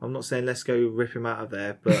war. I'm not saying let's go rip him out of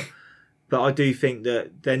there. But I do think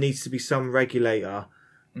that there needs to be some regulator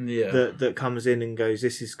Yeah. that comes in and goes,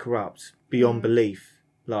 this is corrupt beyond belief.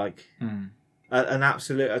 Like an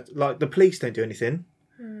absolute, like the police don't do anything.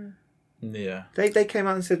 Yeah. They came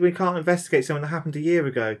out and said we can't investigate something that happened a year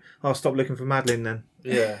ago. I'll stop looking for Madeline then.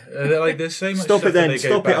 Yeah. They're like, there's so much Stop stuff it then. that they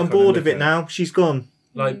go Stop it. back I'm on bored and of look it at. now. She's gone.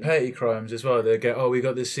 Like petty crimes as well. They go, oh, we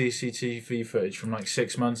got this CCTV footage from like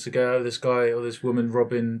 6 months ago. This guy or this woman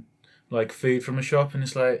robbing like food from a shop, and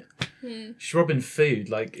it's like she's robbing food.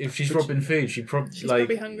 Like if she's robbing food, she's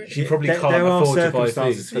probably hungry. She probably There can't are afford to buy food.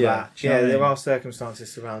 circumstances for that. do you know Yeah, what I there mean? are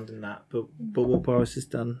circumstances surrounding that. But what Boris has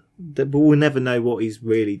done, but we'll never know what he's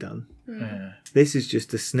really done. Yeah. This is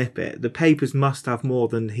just a snippet. The papers must have more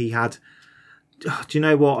than he had. Do you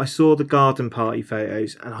know what? I saw the garden party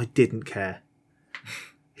photos and I didn't care.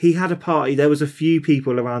 He had a party. There was a few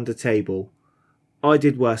people around the table. I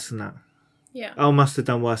did worse than that. Yeah. I must have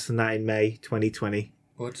done worse than that in May 2020.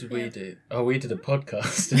 What did we do? Oh, we did a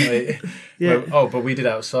podcast, didn't we? Yeah. Well, but we did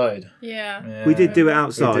outside. Yeah. Yeah. We did do it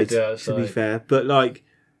outside, We did do it to be outside. fair. But like,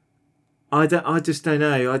 I just don't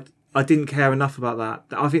know. I didn't care enough about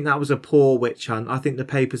that. I think that was a poor witch hunt. I think the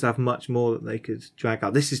papers have much more that they could drag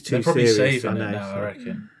out. This is too They're probably serious. saving I it know. now, I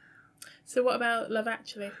reckon. So what about Love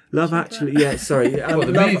Actually? Love Check it Actually, out. yeah. Sorry, What,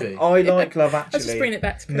 the Love- movie? I like Love I Actually. was just bringing it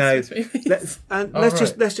back to No, Christmas movies. let's Oh,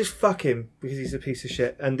 let's just fuck him because he's a piece of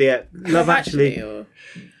shit. And yeah, Love Actually, or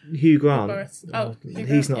Hugh Grant. Boris. Oh, Hugh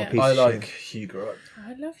he's Grant, not yeah. a piece I of like shit. Hugh Grant.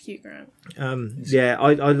 I love Hugh Grant. Yeah,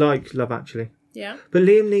 I like Love Actually, Yeah. but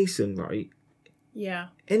Liam Neeson, right? Yeah.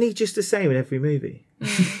 Isn't he just the same in every movie?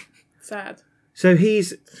 Sad. So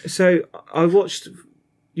I watched.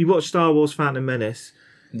 You watched Star Wars: Phantom Menace.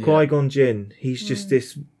 Yeah. Qui-Gon Jinn. He's just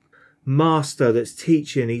this master that's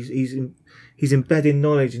teaching. He's embedding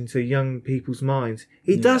knowledge into young people's minds.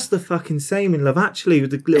 He does the fucking same in Love Actually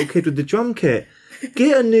with the little kid with the drum kit.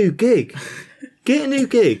 Get a new gig. Get a new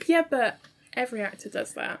gig. Yeah, but every actor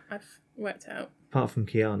does that. I've worked out. Apart from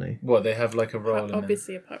Keanu. What, they have like a role in it?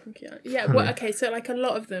 Obviously, apart from Keanu. Yeah, well, okay, so like a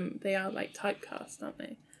lot of them, they are like typecast, aren't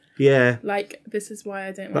they? Yeah. Like, this is why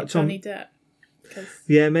I don't Like like Tom- Johnny Depp. Because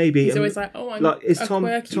Yeah, maybe. he's always like, oh, I'm like it's a Tom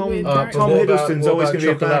quirky, Tom weird but character. Tom what about- Hiddleston's what always about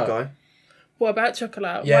going to be a bad Chocolat? guy. What about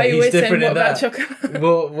Chocolat? Yeah, Why are you he's always saying, different what in about that.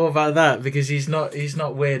 Chocolat? What about that? Because he's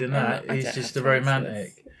not weird in that. I He's don't just have a to answer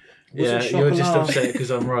romantic. this. Yeah, Wasn't you're just Chocolat- upset because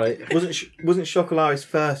I'm right. Wasn't Chocolat his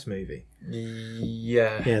first movie?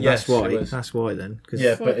 Yeah. Yeah, yes, that's why. it was. That's why then. 'Cause-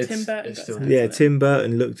 Yeah, Before but Tim Burton it's got still. sacked. Yeah, Tim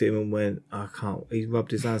Burton looked at him and went, I can't. He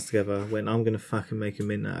rubbed his hands together, went, I'm going to fucking make a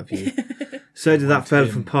mint out of you. So did that fella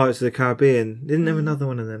Tim. from Pirates of the Caribbean. Isn't there another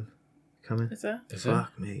one of them coming? Is there? Is it?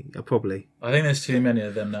 Fuck me. Probably. I think there's too many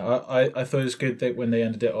of them now. I thought it was good that when they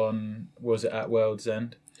ended it on, was it at World's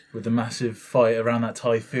End? With the massive fight around that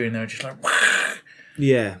typhoon, they were just like, Wah!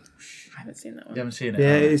 Yeah. I haven't seen that one. You haven't seen it?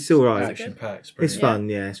 Yeah, Oh, it's all right. Action packed. It's brilliant. fun.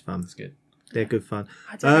 Yeah, it's fun. It's good. They're good fun.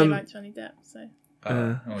 I don't really Um, like Johnny Depp, so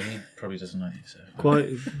Oh, he probably doesn't like you, so. Quite.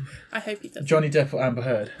 I hope he does. Johnny Depp or Amber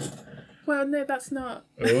Heard? Well, no, that's not.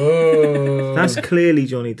 Oh. That's clearly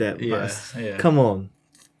Johnny Depp. Yeah, That's- yeah. Come on.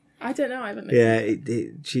 I don't know. I haven't.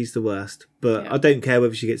 Yeah, she's the worst. But Yeah. I don't care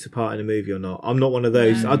whether she gets a part in a movie or not. I'm not one of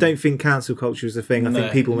those. No. I don't think cancel culture is a thing. I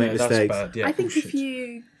think people make that's mistakes. bad. Yeah, I think if bullshit.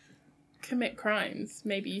 you commit crimes,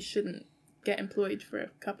 maybe you shouldn't get employed for a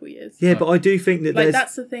couple years. Yeah, but I do think that Like there's.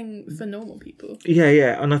 that's the thing for normal people.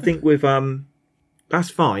 Yeah, and I think with that's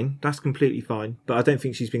fine. That's completely fine. But I don't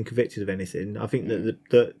think she's been convicted of anything. I think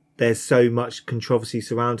that there's so much controversy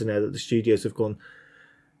surrounding her that the studios have gone,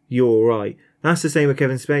 "You're all right." That's the same with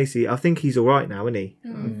Kevin Spacey. I think he's all right now, isn't he?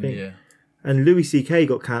 I think. Yeah. And Louis C.K.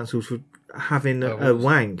 got cancelled for having a Oh, what was it?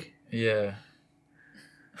 wank. Yeah.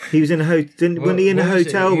 He was in a wasn't he in a What was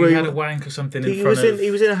it? hotel room? He had a wank or something in He front was of.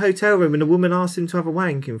 in a hotel room, and a woman asked him to have a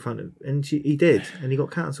wank in front of, and he did, and he got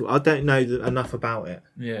cancelled. I don't know enough about it.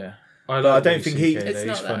 Yeah. I like don't Louis think CK, he- though, It's he's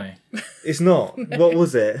not that. funny. It's not. What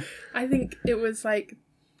was it? I think it was like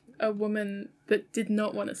a woman that did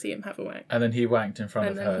not want to see him have a wank, And then he wanked in front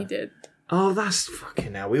and of then her. he did. Oh, that's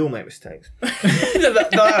fucking hell. We all make mistakes.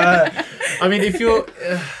 I mean, if you're,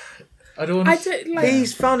 I don't. I don't like.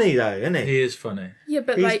 He's funny though, isn't he? He is funny. Yeah,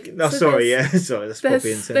 but He's, like. oh, so sorry. there's- Yeah, sorry. That's probably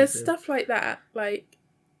There's insensitive. stuff like that, like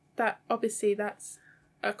that. Obviously, that's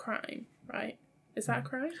a crime, right? Is that a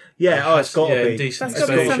crime? Yeah. Oh, it's got to be. Indecent That's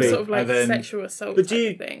got to be some Especially- sort of like and then- sexual assault But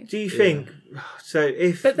type of thing. do you think? So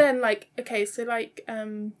if But then, like, okay, so like,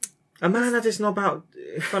 a man had his knob out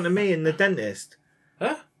in front of me in the dentist,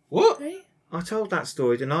 Huh? What? hey? I told that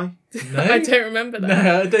story, didn't I? No. I don't remember that.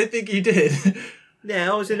 No, I don't think you did.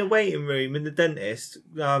 Yeah, I was in a waiting room in the dentist.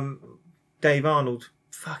 Dave Arnold,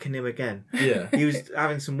 fucking him again. Yeah. He was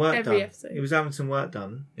having some work Every done. episode. He was having some work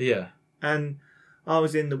done, Yeah. and I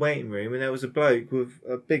was in the waiting room, and there was a bloke with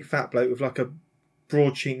a big fat bloke with like a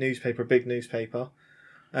broadsheet newspaper, a big newspaper,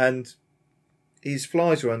 and his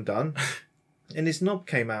flies were undone, and his knob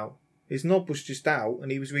came out. His knob was just out,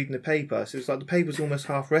 and he was reading the paper, so it was like the paper was almost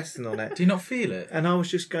half resting on it. Do you not feel it? And I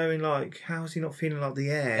was just going like, how is he not feeling like the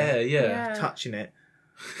air Yeah. touching it?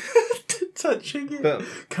 Touching it. But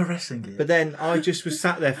Caressing it. but then I just was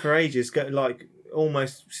sat there for ages, like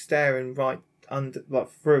almost staring right under, like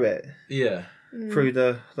through it, Yeah. through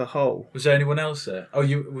the hole. Was there anyone else there? Oh,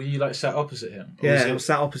 were you like sat opposite him? Or Yeah, was I was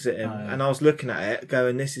sat opposite him, Oh, yeah. and I was looking at it,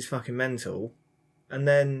 going, "This is fucking mental." And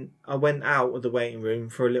then I went out of the waiting room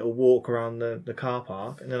for a little walk around the car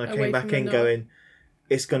park, and then I Away came back from the in, knob. going,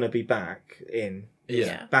 "It's gonna be back in,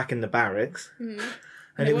 Yeah. back in the barracks." Mm.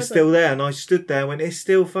 And And it it was wasn't. still there, and I stood there when it's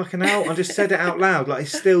still fucking out. I just said it out loud, like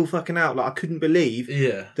it's still fucking out. Like I couldn't believe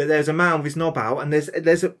Yeah. that there's a man with his knob out, and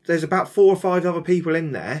there's about 4 or 5 other people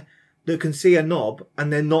in there that can see a knob,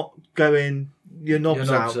 and they're not going, "Your knob's,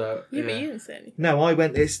 Your knob's out." out. Yeah, but you didn't say anything. No, I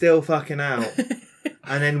went, "It's still fucking out,"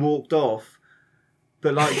 and then walked off.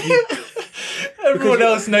 But like, Everyone Because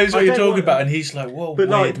else knows I what you're don't talking want- about, and he's like, "Whoa, but weird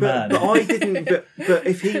like, man." but I didn't. But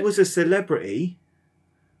if he was a celebrity,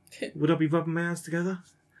 would I be rubbing my hands together?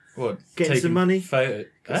 What? Getting Taking some money? Photo. Get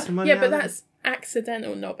Huh? some money Yeah, out but of it? that's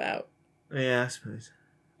accidental knob out. Yeah, I suppose.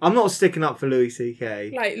 I'm not sticking up for Louis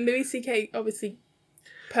CK. Like Louis CK obviously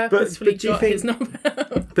purposefully do you got think- his knob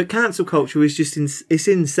out. But cancel culture is just it's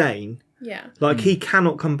insane. Yeah. Like he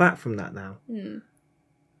cannot come back from that now. Mm.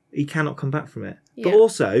 He cannot come back from it. Yeah. But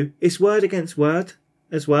also, it's word against word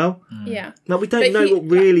as well. Yeah. Like we don't But know he- what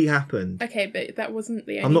really happened. Okay, but that wasn't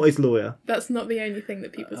the only. I'm not his lawyer. That's not the only thing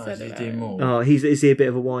that people said Does he about do it. more? Oh, is he a bit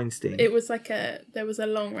of a Weinstein? It was like there was a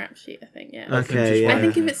long rap sheet, I think. Yeah. Okay, yeah. I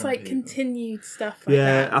think if Yeah. it's like continued stuff like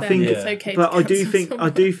Yeah, that, I then think- it's Yeah. okay. But to I do cancel think someone. I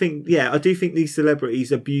do think these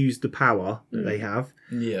celebrities abuse the power that they have.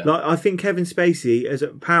 Yeah. Like I think Kevin Spacey, as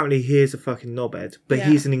apparently he is a fucking knobhead, but Yeah.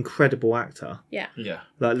 he's an incredible actor. Yeah. Yeah.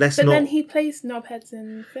 Like let's But not. then he plays knobheads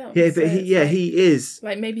in films. Yeah, so but it's like, he is.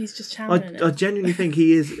 Like maybe he's just channeling I it. genuinely think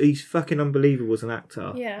he's fucking unbelievable as an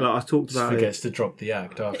actor. Yeah. Like I talked Just about it. forgets to drop the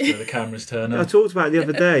act after the cameras turn I on. talked about it the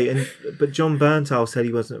other day, but John Bernthal said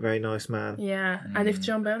he wasn't a very nice man, Yeah, and if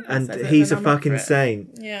John Bernthal and says it, he's a then I'm up fucking for it. saint.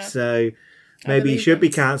 Yeah. So I maybe he believe should be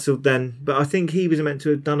him. cancelled then. But I think he was meant to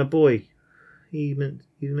have done a boy. He meant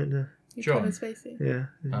to. You John. Kevin Spacey. Yeah.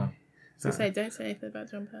 Oh. So say, don't say anything about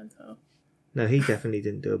John Bernthal. No, he definitely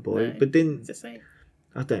didn't do a boy. No. But didn't Just saying.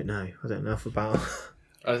 I don't know. I don't know enough about.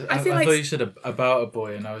 I feel like thought you said about a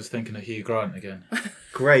boy, and I was thinking of Hugh Grant again.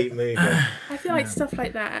 Great movie. I feel like stuff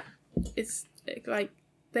like that. It's like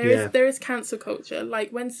Yeah. there is cancel culture.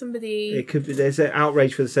 Like when somebody It could be. There's an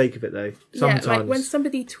outrage for the sake of it, though. Sometimes. yeah, like when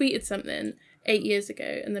somebody tweeted something 8 years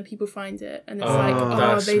ago, and then people find it, and it's Oh, like,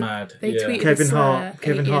 that's they mad. they Yeah. tweeted Kevin a slur Hart. 8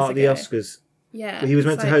 years At the ago. Oscars. Yeah, He was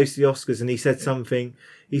meant it's to like- host the Oscars, and he said something.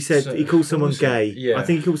 He said So- he called what someone was it? gay. Yeah. I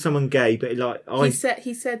think he called someone gay, but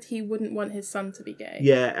He said he wouldn't want his son to be gay.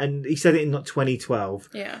 yeah, and he said it in 2012,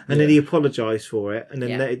 Yeah. and then Yeah. he apologised for it, and then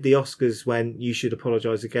Yeah. the Oscars went, "You should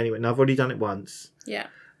apologise again." He went, "No, I've already done it once," Yeah.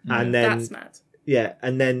 and then That's mad. yeah,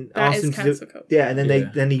 and then That asked is him to cancel do, culture. yeah, and then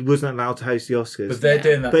Yeah. then he wasn't allowed to host the Oscars. But they're Yeah.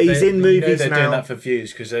 doing that. But he's in movies they're now. doing that for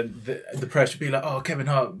views because then the press would be like, "Oh, Kevin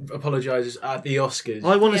Hart apologizes at the Oscars."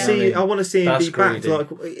 I want to Yeah. see. I want to see him That's be backed. greedy. Like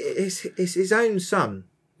it's his own son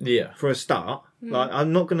Yeah. for a start. Hmm. Like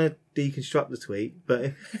I'm not going to deconstruct the tweet,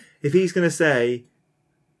 but if he's going to say,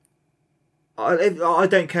 I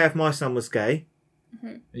don't care if my son was gay,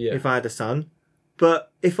 Yeah. if I had a son,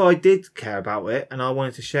 but if I did care about it and I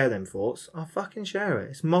wanted to share them thoughts, I'll fucking share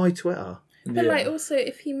it. It's my Twitter. But like, also,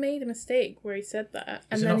 if he made a mistake where he said that,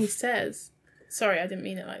 and Is it then not he says, "Sorry, I didn't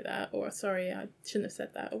mean it like that," or "Sorry, I shouldn't have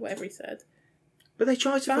said that," or whatever he said. But they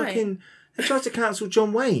tried to Fine. they tried to cancel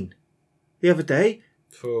John Wayne the other day.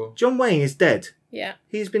 For John Wayne is dead. Yeah,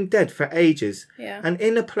 He's been dead for ages. yeah, And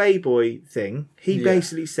in a Playboy thing, he Yeah.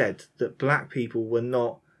 basically said that black people were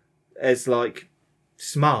not as like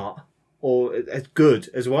smart or as good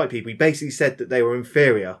as white people. He basically said that they were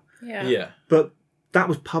inferior. yeah, yeah. But that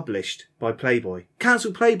was published by Playboy.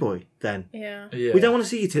 Cancel Playboy then. yeah. Yeah. We don't want to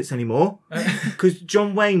see your tits anymore. Because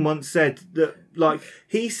John Wayne once said that, like,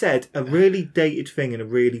 he said a really dated thing in a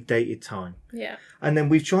really dated time. Yeah. And then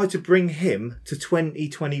we've tried to bring him to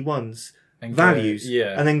 2021's And go, values.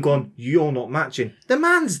 yeah. And then gone, you're not matching. The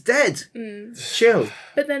man's dead. Chill.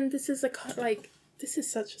 But then this is this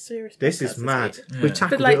is such a serious. This podcast, is isn't mad. it? We've Yeah.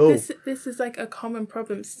 tackled But like it all. this is like a common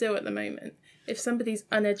problem still at the moment. If somebody's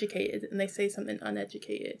uneducated and they say something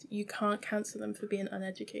uneducated, you can't cancel them for being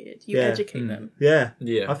uneducated. You Yeah. educate them. Yeah.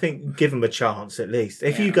 Yeah. I think give them a chance at least.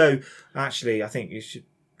 If you Yeah. go, actually, I think you should.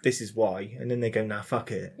 This is why, and then they go, nah,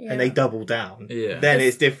 fuck it, Yeah. and they double down. Yeah. Then It's-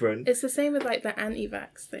 it's different. It's the same with like the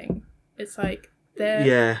anti-vax thing. It's like they're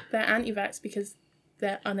Yeah. anti-vax because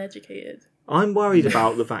they're uneducated. I'm worried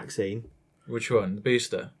about the vaccine. Which one? The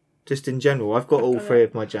booster. Just in general, I've got all three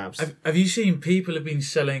of my jabs. Have you seen people have been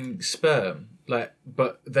selling sperm? Like,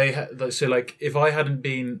 but they so like if I hadn't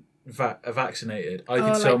been vaccinated, I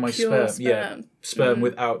could sell like my pure sperm. Yeah, sperm. sperm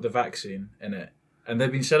without the vaccine in it. And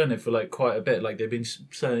they've been selling it for like quite a bit. Like they've been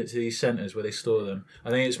selling it to these centres where they store them. I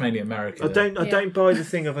think it's mainly America. I though. don't buy the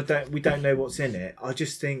thing of we don't know what's in it. I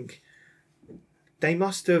just think they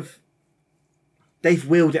must have. They've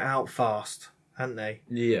wheeled it out fast, haven't they?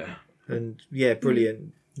 Yeah. And yeah,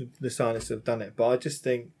 brilliant. The scientists have done it, but I just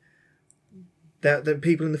think that the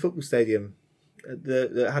people in the football stadium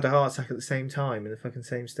that had a heart attack at the same time in the fucking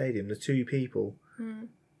same stadium, the two people.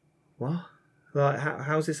 What? Like,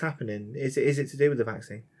 how's this happening? Is it to do with the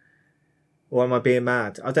vaccine? Or am I being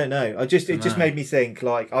mad? I don't know. It just made me think,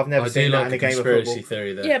 like, I've never I do seen that like in the a game of conspiracy football.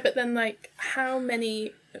 theory there. Yeah, but then like how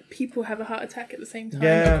many people have a heart attack at the same time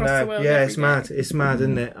Yeah, across the no, world? yeah, every it's day? mad. It's mad,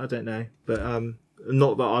 isn't it? I don't know, but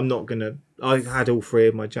not that I'm not gonna. I've had all three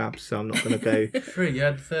of my jabs, so I'm not gonna go. Three, you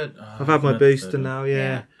had the third. Oh, I've had my the booster third. now,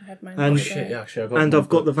 yeah. I had mine. And- the other Shit, day. yeah, actually, I got And mine. I've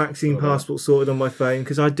got the vaccine Got that. passport sorted on my phone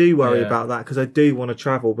because I do worry Yeah. about that because I do want to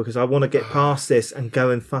travel because I want to get past this and go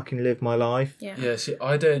and fucking live my life. Yeah. Yeah, see,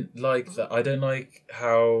 I don't like that. I don't like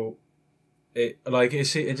how it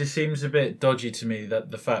just seems a bit dodgy to me that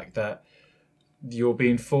the fact that you're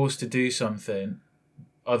being forced to do something,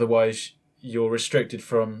 otherwise you're restricted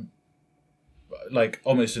from, like,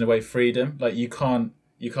 almost in a way freedom. Like you can't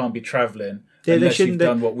be traveling Yeah, unless you've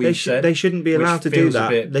done what we've said. They shouldn't be which allowed to do feels a that.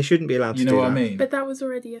 bit- They shouldn't be allowed to You do know what that. I mean? But that was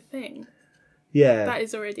already a thing. Yeah. That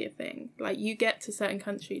is already a thing. Like you get to certain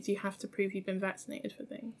countries, you have to prove you've been vaccinated for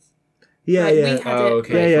things. Yeah, Like yeah. we had Oh, it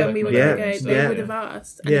okay. like, Yeah, when we were yeah, going to go, they yeah. would have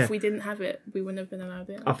asked, and Yeah. if we didn't have it, we wouldn't have been allowed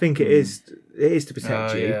in. I think it is to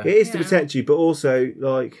protect Oh, you. yeah. It is to Yeah. protect you, but also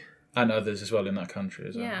like And others as well in that country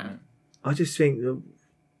as well. Yeah. I just think that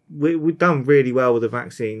we've done really well with the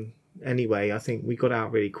vaccine anyway. I think we got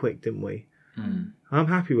out really quick, didn't we? Mm. I'm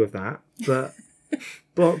happy with that, but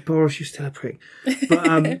Boris, you're still a prick.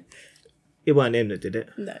 But it wasn't him that did it.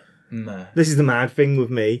 No. Nah. This is the mad thing with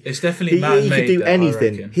me. It's definitely He man-made. could do though, I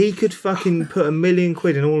anything. reckon. He could fucking put £1 million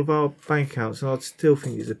in all of our bank accounts, and I'd still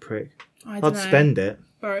think he's a prick. I don't I'd know. spend it.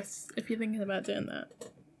 Boris, if you're thinking about doing that,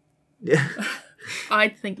 Yeah.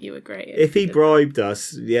 I'd think you were great. If he did. bribed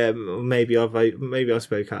us, yeah, maybe I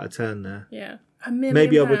spoke out of turn there. Yeah. £1 million.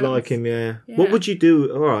 Maybe I would like him, yeah. Yeah. What would you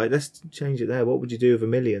do? All right, let's change it there. What would you do with $1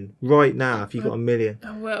 million right now if you got $1 million?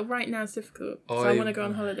 Oh, well, right now it's difficult. So I want to go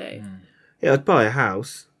on holiday. Yeah, I'd buy a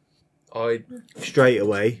house I straight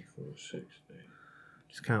away.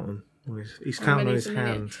 Just count them. He's counting on many's his $1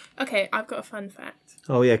 million? hand. Okay, I've got a fun fact.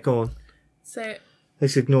 Oh yeah, go on. So,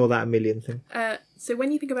 Let's ignore that $1 million thing. so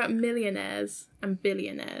when you think about millionaires and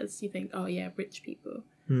billionaires, you think, oh yeah, rich people.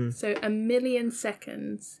 So 1 million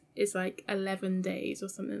seconds is like 11 days or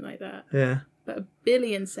something like that. Yeah. But 1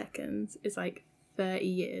 billion seconds is like 30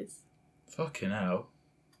 years. fucking hell.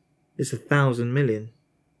 It's 1,000 million.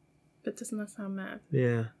 But doesn't that sound mad?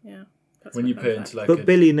 Yeah. Yeah. That's When my you fun put it fact. into like But a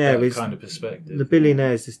billionaire that is kind of perspective. the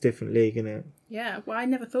billionaire is just different league, isn't it? Yeah, well, I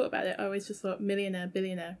never thought about it. I always just thought millionaire,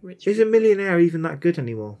 billionaire, rich. Is a millionaire even that good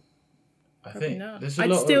anymore? I Probably think not. there's a I'd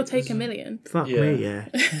lot still of, take there's- $1 million. Fuck Yeah. me, yeah.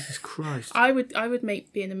 Jesus Christ. I would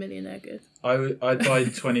make being a millionaire good. I'd buy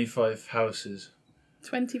 25 houses.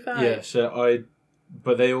 25. Yeah, so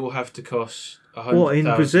but they all have to cost 100,000 What, in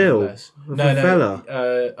Brazil? less. With No, a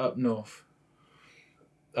fella? up north.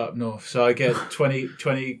 Up north. So I get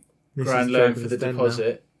 20 This grand is loan joking for the us then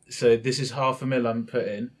deposit. So this is £500,000 I'm put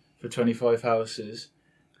in for 25 houses.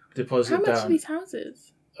 Deposit How much down are these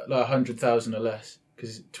houses? like 100,000 or less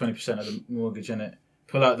because 20% of the mortgage in it.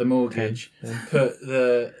 Pull out the mortgage, 10. put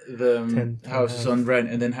the 10 houses on rent,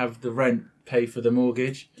 and then have the rent pay for the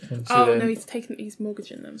mortgage. No, he's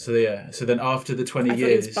mortgaging them. So then after the 20 I thought he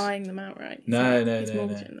years, was buying them outright. no, He's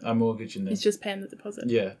mortgaging them. I'm mortgaging them. He's just paying the deposit.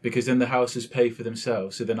 Yeah, because then the houses pay for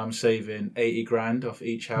themselves. So then I'm saving 80 grand off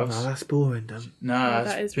each house. No, that's boring, Dan. Nah, Oh,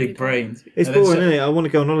 that's that is big really brain. boring. It's And then boring, isn't it? I want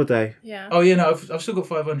to go on holiday. Yeah. Oh yeah, no, I've still got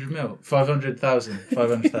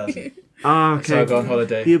 500,000. Ah, So I okay. go on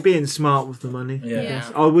holiday. You're being smart with the money. Yeah. Yeah.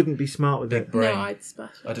 I wouldn't be smart with Big it. brain. No, I'd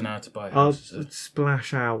splash. I don't know how to buy I'll houses. So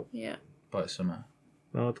splash out. Yeah. buy it somehow.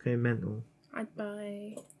 I'd go mental. I'd buy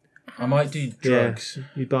a house. I might do drugs. Yeah,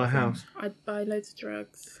 you'd buy a house. I'd buy loads of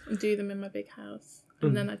drugs and do them in my big house.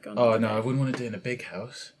 And then I'd go on Oh holiday. no, I wouldn't want to do it in a big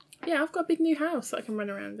house. Yeah, I've got a big new house that I can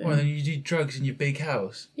run around in. Well, then you do drugs in your big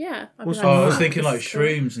house. Yeah. I'd be What's like, Oh, I was "Wow, thinking this like is cool."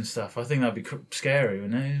 shrooms and stuff. I think that'd be scary,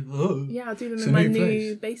 wouldn't it? Oh. Yeah, I'll do them It's in a my new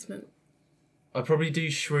new place. basement. I'd probably do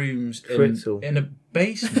shrooms Fritzl. in a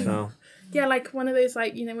basement. Oh, Yeah, like one of those,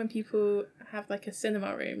 like, you know, when people have like a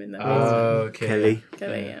cinema room in their Oh, basement. okay. Kelly.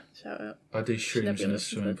 Kelly, yeah, shout out. I do Should never shrooms in a listen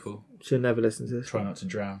to swimming this. pool. she'll never listen to this. Try not to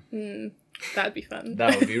drown. That'd be fun.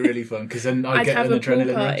 That would be really fun because then I'd I'd get have an a pool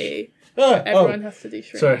adrenaline rush. party. Ah, Everyone has to do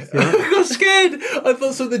shrooms. Sorry, I got scared. I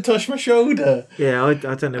thought something touched my shoulder. Yeah, I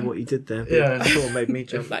don't know what you did there. But Yeah. I thought it made me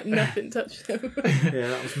jump. Like nothing touched them. Yeah,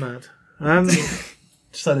 that was mad.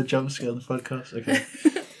 Just had a jump scare on the podcast. Okay.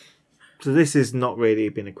 So this has not really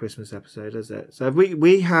been a Christmas episode, has it? So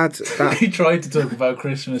we had that. We tried to talk about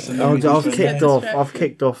Christmas and then we I've just went kicked there. off. I've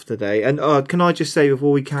kicked off today, and can I just say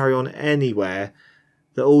before we carry on anywhere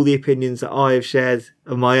that all the opinions that I have shared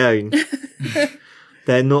are my own.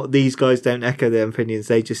 They're not. These guys don't echo their opinions.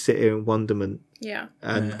 They just sit here in wonderment Yeah.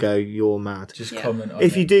 and go, "You're mad." Just Yeah. comment on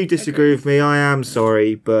If you it. do disagree with me, I am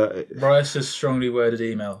sorry, but Write us a strongly worded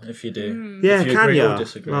email if you do. yeah, If you can agree or you?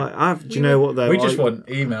 disagree. Like, do you know what though? We just want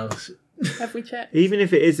emails. Have we checked? Even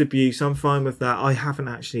if it is abuse, I'm fine with that. I haven't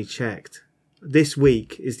actually checked. This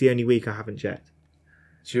week is the only week I haven't checked.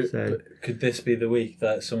 So- But could this be the week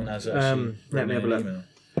that someone has actually let me written have a an look. email?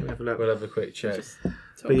 Let me have a look. We'll have a quick check. Just talk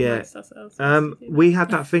But yeah, amongst ourselves. we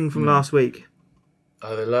had that thing from last week.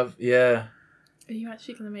 Oh, they love. Yeah, Are you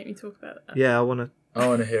actually going to make me talk about that? Yeah, I want to. I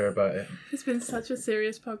want to hear about it. It's been such a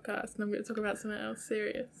serious podcast, and I'm going to talk about something else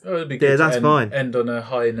serious. Oh, it'd be Yeah, good. that's to end, fine. End on a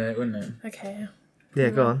high note, wouldn't it? Okay. Yeah,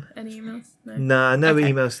 go on. Any emails? No. Nah, no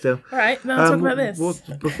Okay. emails still. All right, now I'll talk about this.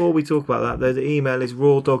 Before we talk about that, though, the email is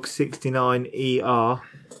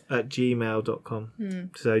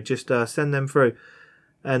rawdog69er@gmail.com. So just send them through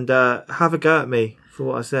and have a go at me for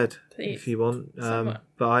what I said, Please. if you want. Somewhat.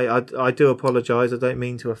 But I do apologise. I don't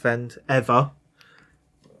mean to offend ever.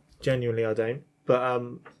 Genuinely, I don't. But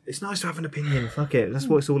it's nice to have an opinion. Fuck it. That's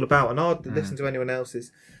what it's all about. And I'll listen to anyone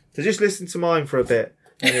else's. So just listen to mine for a bit.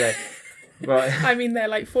 Anyway. Right. I mean, they're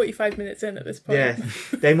like 45 minutes in at this point. Yeah,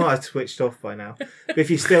 they might have switched off by now. But if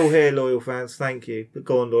you're still here, loyal fans, thank you. But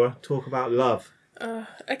go on, Laura. Talk about love.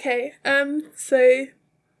 Okay. So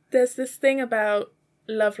there's this thing about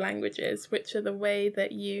love languages, which are the way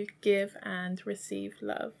that you give and receive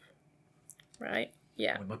love. Right?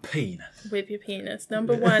 Yeah. With my penis. With your penis.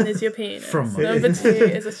 Number 1 is your penis. From my Number 2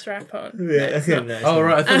 is a strap on. No, it's not. no, it's Oh not.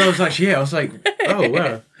 right, I thought that was actually it. I was like, oh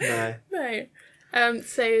wow. No. No.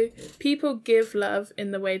 So people give love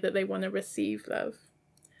in the way that they want to receive love.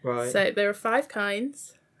 Right. So there are 5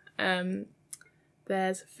 kinds.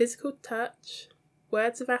 There's physical touch,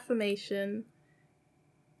 words of affirmation,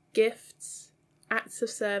 gifts, acts of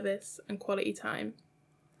service, and quality time.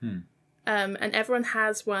 And everyone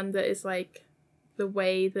has one that is like the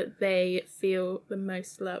way that they feel the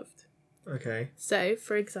most loved. Okay. So,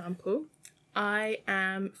 for example, I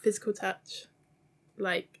am physical touch.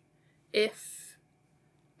 Like, if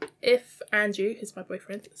Andrew, who's my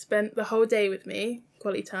boyfriend, spent the whole day with me,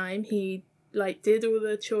 quality time, he like did all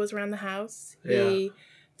the chores around the house. He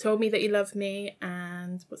told me that he loved me,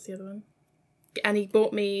 and what's the other one? And he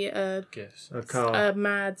bought me a Gifts. A car. a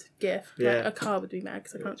mad gift. Yeah. Like, a car would be mad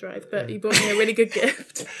because I can't drive, but he bought me a really good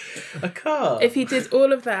gift. A car. If he did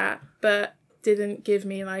all of that, but didn't give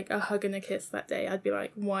me like a hug and a kiss that day, I'd be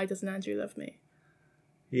like, why doesn't Andrew love me?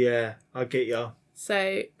 Yeah, I get you.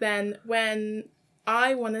 So then when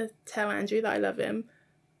I want to tell Andrew that I love him,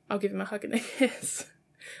 I'll give him a hug and a kiss.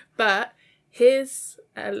 But his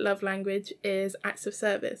love language is acts of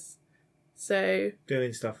service. So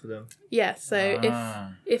Doing stuff for them. yeah, so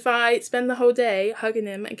Ah. if I spend the whole day hugging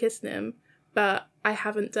him and kissing him, but I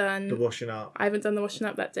haven't done The washing up. the washing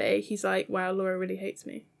up that day, he's like, wow, Laura really hates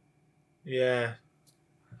me. Yeah.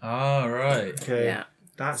 Ah, right. Okay. Yeah.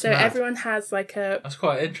 That's So mad. everyone has like a That's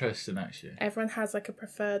quite interesting, actually.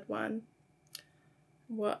 preferred one.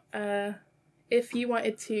 What if you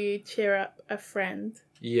wanted to cheer up a friend,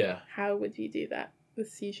 Yeah. how would you do that?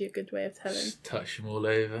 That's usually a good way of telling. Just touch them all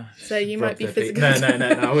over. So you Rub might be their feet. physically No,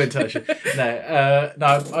 I wouldn't touch it. No,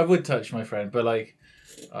 I would touch my friend, but like,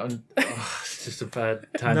 it's just a bad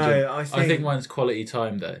tangent. No, I think mine's quality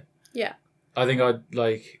time though. Yeah. I think I'd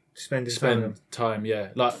like spend time. Yeah,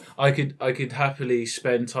 like I could happily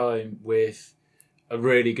spend time with a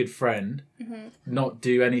really good friend, Mm-hmm. not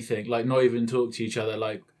do anything, like not even talk to each other,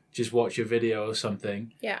 like just watch a video or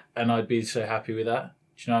something. Yeah. And I'd be so happy with that.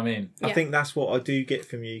 Do you know what I mean? Yeah. I think that's what I do get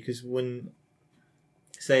from you, because when,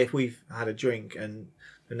 say, if we've had a drink and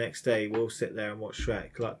the next day we'll sit there and watch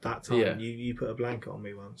Shrek, like that time Yeah. you put a blanket on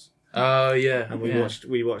me once, Oh yeah. and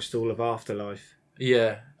we watched all of Afterlife.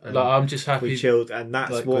 Yeah. And Like I'm just happy. We chilled, and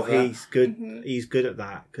that's like, what with that. he's good. Mhm. He's good at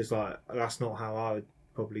that, because like that's not how I would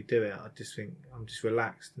probably do it. I just think I'm just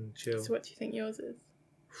relaxed and chill. So what do you think yours is?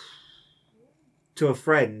 To a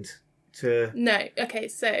friend, to No. Okay.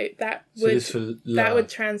 So that So would this for love. that would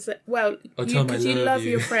translate. Well, I'll tell 'em I because you love love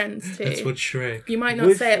you. your friends too. That's what Shrek. You might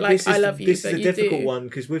not say it like "I love you," This but is a you difficult do. one,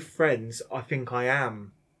 because with friends, I think I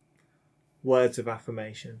am words of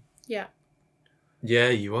affirmation. Yeah. Yeah,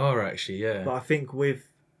 you are actually. Yeah. But I think with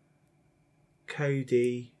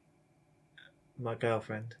Cody, my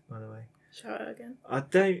girlfriend, by the way, Shout out again.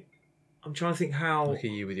 I'm trying to think how. Look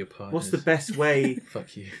at you with your partners. What's the best way?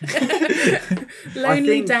 Fuck you. Lonely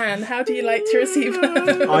think- Dan, how do you like to receive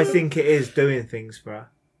love? I think it is doing things for her.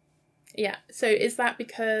 Yeah. So is that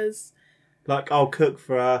because? Like, I'll cook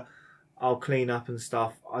for her, I'll clean up and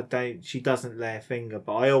stuff. She doesn't lay a finger,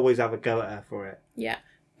 but I always have a go at her for it. Yeah,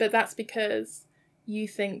 but that's because you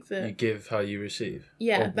think that. You give how you receive.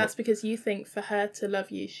 Yeah, Or that's because you think for her to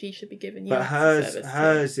love you, she should be giving you. But acts of hers service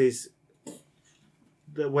hers is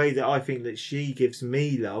the way that I think that she gives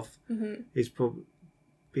me love Mhm. is probably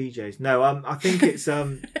BJ's. No, I think it's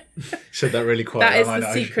Said that really quiet. That is I the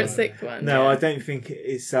know. secret sick one. no, yeah. I don't think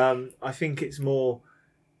it's I think it's more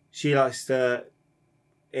she likes to.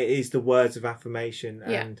 It is the words of affirmation,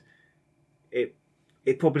 Yeah. and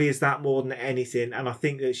it probably is that more than anything. And I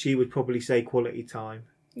think that she would probably say quality time.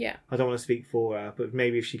 Yeah. I don't want to speak for her, but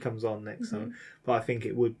maybe if she comes on next time. But I think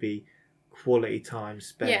it would be quality time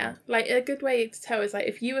spent. Yeah, like a good way to tell is like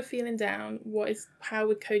if you were feeling down, how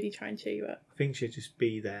would Cody try and cheer you up? I think she'd just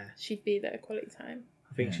be there. She'd be there, quality time.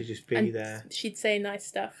 I think Yeah. she'd just be And there. she'd say nice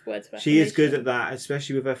stuff, words of She is good affirmation. at that,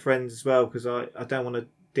 especially with her friends as well, because I don't want to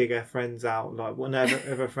dig her friends out. Like, whenever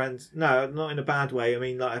if her friends, no, not in a bad way. I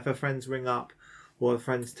mean, like, if her friends ring up or her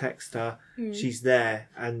friends text her, she's there,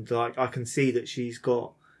 and like I can see that she's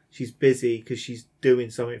busy because she's doing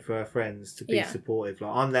something for her friends to be Yeah. supportive.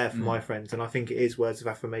 Like, I'm there for my friends, and I think it is words of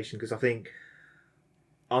affirmation, because I think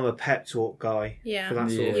I'm a pep talk guy Yeah, for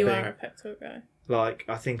that sort of you thing. are a pep talk guy. Like,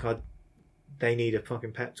 I think they need a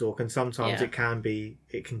fucking pep talk, and sometimes Yeah.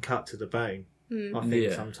 it can cut to the bone. Mm. I think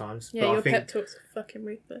Yeah. sometimes. Yeah, but your I think pep talks are fucking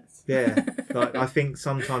ruthless. yeah, like I think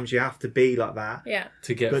sometimes you have to be like that, Yeah,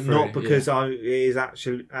 To get but through. not because it is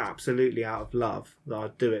actually absolutely out of love that I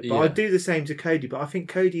do it. But I Yeah. do the same to Cody. But I think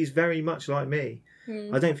Cody is very much like me.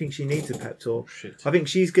 Mm. I don't think she needs a pep talk. Shit. I think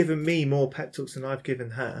she's given me more pep talks than I've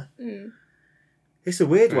given her. Mm. It's a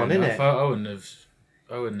weird Fair one, isn't enough. it?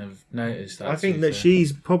 I wouldn't have noticed that. I think that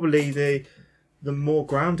she's probably the more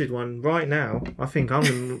grounded one right now. I think I'm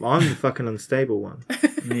the fucking unstable one.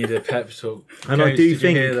 need a pep talk. And I Coach, do did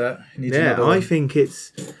think- you hear that? He needs Yeah, another I one. think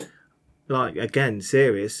it's like, again,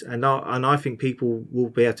 serious, and I think people will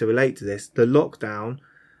be able to relate to this. The lockdown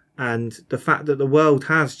and the fact that the world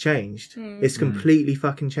has changed. It's completely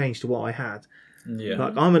fucking changed to what I had. Yeah.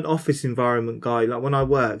 Like, I'm an office environment guy. Like, when I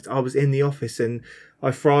worked, I was in the office and I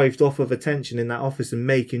thrived off of attention in that office and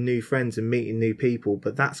making new friends and meeting new people.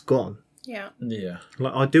 But that's gone. Yeah, Yeah.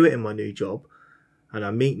 Like, I do it in my new job, and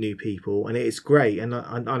I meet new people, and it's great. And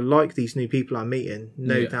I like these new people I'm meeting.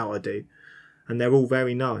 No Yeah. doubt I do. And they're all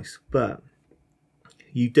very nice. But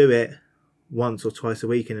you do it once or twice a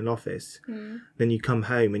week in an office. Then you come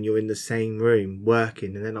home and you're in the same room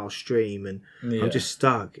working, and then I'll stream, and Yeah. I'm just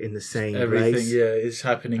stuck in the same Everything, place. yeah, is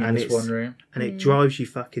happening And in this one room. And it drives you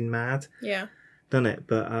fucking mad, yeah, doesn't it?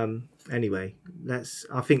 But anyway,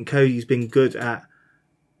 I think Cody's been good at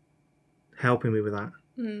helping me with that.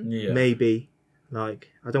 Yeah. Maybe, like,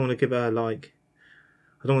 I don't want to give her, like,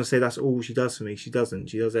 I don't want to say that's all she does for me. She doesn't.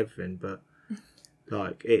 She does everything. But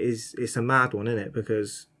like, it's a mad one, isn't it?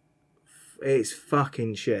 Because it's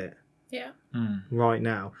fucking shit yeah, right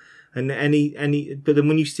now. And but then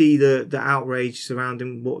when you see the outrage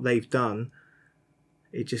surrounding what they've done,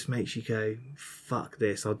 it just makes you go, fuck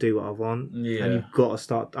this, I'll do what I want. Yeah. And you've got to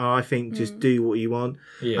start, I think, just do what you want.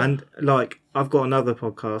 Yeah. And like, I've got another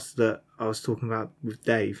podcast that I was talking about with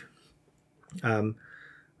Dave. I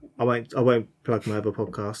won't plug my other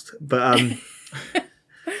podcast, but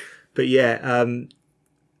but yeah,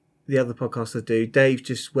 the other podcast I do, Dave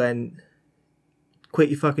just went, quit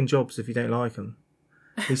your fucking jobs if you don't like them.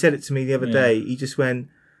 He said it to me the other day. He just went,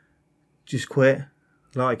 just quit.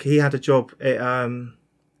 Like, he had a job at,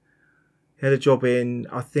 he had a job in,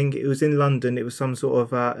 I think it was in London. It was some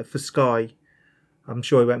sort of, for Sky. I'm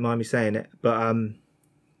sure he won't mind me saying it, but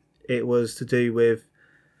it was to do with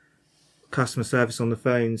customer service on the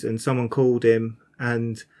phones, and someone called him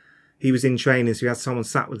and he was in training, so he had someone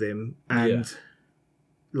sat with him, and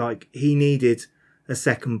like, he needed a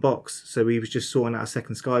second box, so he was just sorting out a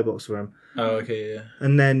second Sky box for him. Oh, okay, yeah.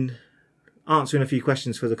 And then answering a few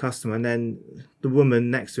questions for the customer, and then the woman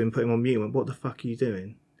next to him put him on mute and went, "What the fuck are you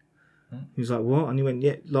doing?" He was like, "What?" And he went,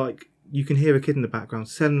 "Yeah, like, you can hear a kid in the background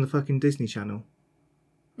selling the fucking Disney Channel."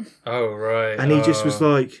 Oh, right. And he just was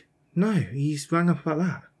like, "No, he's rang up about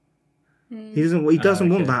that. He doesn't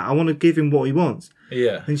want that. I want to give him what he wants."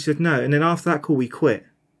 Yeah. And she said no. And then after that call, we quit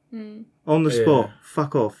on the spot.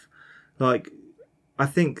 Fuck off. Like, I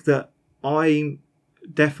think that I'm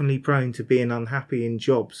definitely prone to being unhappy in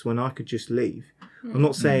jobs when I could just leave. I'm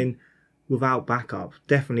not saying without backup.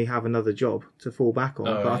 Definitely have another job to fall back on.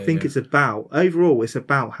 But I think it's about, overall, it's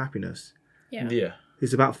about happiness. Yeah.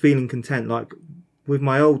 It's about feeling content. Like, with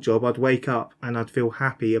my old job, I'd wake up and I'd feel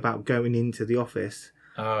happy about going into the office.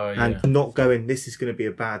 Oh, yeah. And not going, this is going to be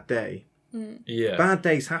a bad day. Yeah. Bad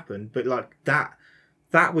days happen, but like that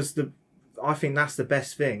was I think that's the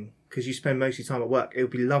best thing, because you spend most of your time at work. It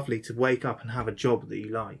would be lovely to wake up and have a job that you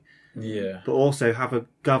like. Yeah. But also have a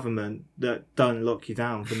government that don't lock you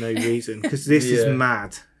down for no reason, because this is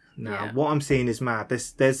mad now. Yeah. What I'm seeing is mad.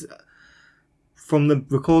 There's from the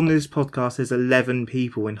recording of this podcast, there's 11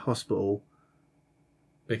 people in hospital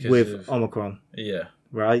Because with of, Omicron. Yeah.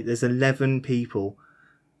 Right? There's 11 people.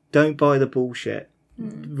 Don't buy the bullshit.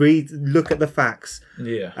 Look at the facts.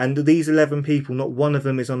 Yeah. And these 11 people, not one of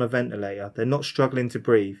them is on a ventilator. They're not struggling to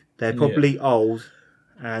breathe. They're probably old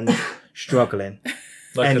and struggling.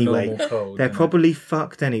 Like anyway, a normal cold. they're probably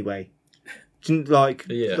fucked anyway. Like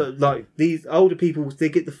these older people, they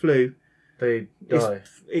get the flu. They die.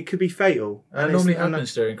 It could be fatal. And it normally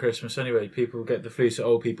happens during Christmas anyway. People get the flu, so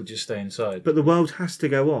old people just stay inside. But the world has to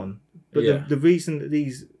go on. But the reason that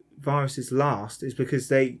these viruses last is because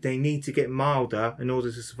they need to get milder in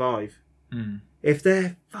order to survive. If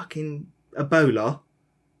they're fucking Ebola,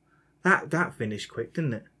 that finished quick,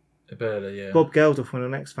 didn't it? Ebola, yeah. Bob Geldof went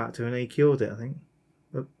on X Factor and he cured it, I think.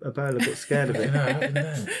 Ebola got scared of it.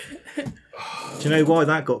 Do you know why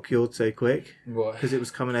that got cured so quick? Why? Because it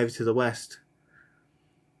was coming over to the west.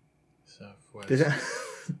 Southwest. Does it?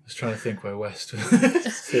 I was trying to think where west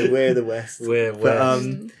was. So we're the west. We're west.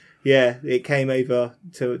 But, yeah, it came over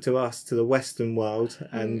to us, to the Western world,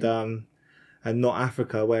 and not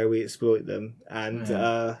Africa, where we exploit them.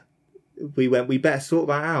 And we went, we better sort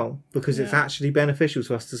that out, because it's actually beneficial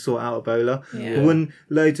to us to sort out Ebola. But when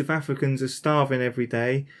loads of Africans are starving every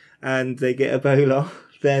day and they get Ebola,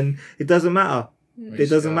 then it doesn't matter.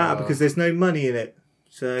 It doesn't matter because there's no money in it.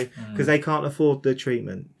 So, because they can't afford the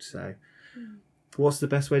treatment. So, what's the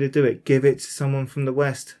best way to do it? Give it to someone from the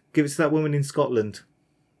West. Give it to that woman in Scotland.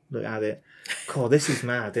 Look at it. God, this is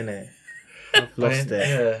mad, isn't it? I've lost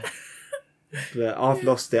it. Yeah. But I've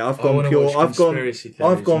lost it. I've gone pure.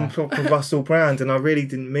 I've gone proper Russell Brand, and I really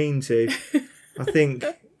didn't mean to. I think.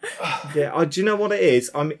 Yeah. Do you know what it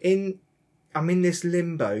is? I'm in this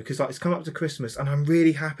limbo because it's come up to Christmas, and I'm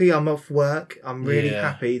really happy. I'm off work. I'm really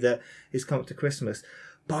happy that it's come up to Christmas,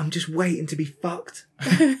 but I'm just waiting to be fucked.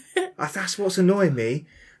 That's what's annoying me.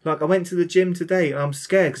 Like, I went to the gym today, and I'm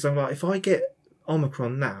scared because I'm like, if I get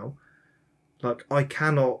Omicron now, like, I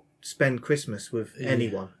cannot spend Christmas with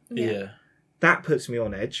anyone. Yeah. That puts me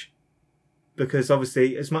on edge, because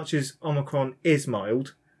obviously, as much as Omicron is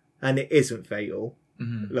mild and it isn't fatal,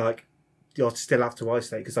 like, you'll still have to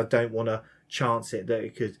isolate, because I don't want to chance it that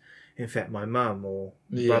it could infect my mum or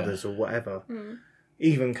brothers or whatever.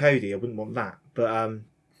 Even Cody, I wouldn't want that. But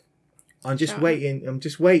I'm just waiting. I'm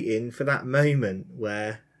just waiting for that moment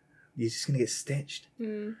where you're just gonna get stitched.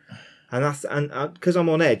 And that's because I'm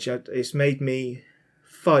on edge. It's made me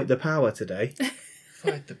fight the power today.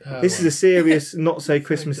 Fight the power. This is a serious, not so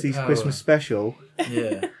Christmassy Christmas special.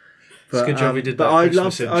 Yeah. But, it's a good job we did that. But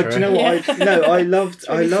Christmas intro. do you know what? I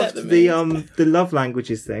loved the love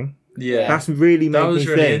languages thing. Yeah. That's really made me think. That was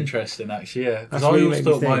really interesting, actually. Yeah, because I always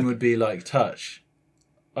thought mine would be like touch.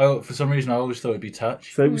 For some reason, I always thought it'd be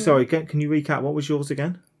touch. So sorry, can you recap? What was yours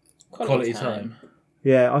again? Quality time.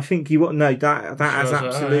 Yeah, I think you. No, that has So I was like,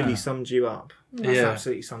 absolutely yeah. summed you up. That's Yeah.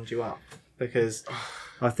 absolutely summed you up because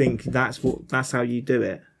I think that's how you do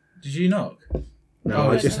it. Did you knock? No,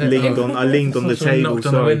 Oh, I it's just a- leaned on. I leaned on the Someone table. knocked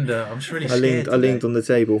on the Sorry, window. I'm just really I scared. leaned on the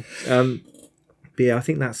table. But yeah, I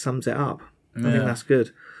think that sums it up. I think Yeah. that's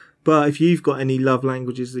good. But if you've got any love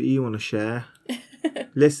languages that you want to share,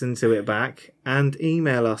 listen to it back and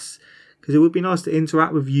email us because it would be nice to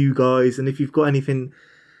interact with you guys. And if you've got anything,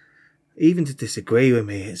 even to disagree with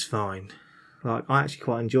me, it's fine. Like I actually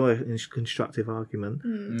quite enjoy a constructive argument,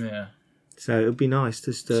 Yeah. so it would be nice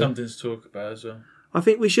just to. Something to talk about as well. I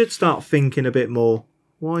think we should start thinking a bit more.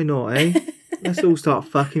 Why not, eh? Let's all start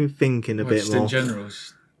fucking thinking a Well, bit just more. in general,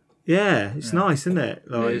 Yeah, it's nice, isn't it?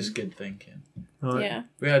 it Like, is good thinking. like, Yeah.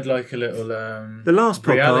 We had like a little The last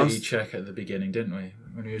reality podcast. check at the beginning, didn't we?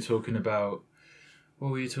 When we were talking about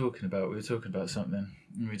what were you talking about? We were talking about something.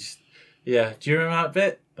 And we just do you remember that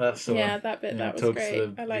bit? That's the Yeah, one. that bit, Yeah, that was talk to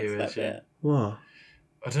great. the I liked viewers, that bit. What?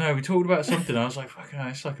 I don't know. We talked about something. I was like, "Fucking, hell,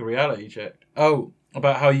 it's like a reality check." Oh,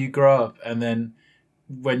 about how you grow up, and then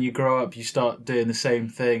when you grow up, you start doing the same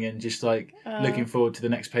thing, and just like looking forward to the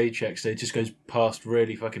next paycheck. So it just goes past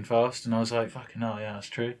really fucking fast. And I was like, "Fucking hell, yeah, that's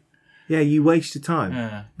true." Yeah, you waste your time.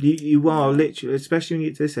 Yeah. You are literally, especially when you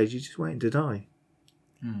get to this age, you're just waiting to die.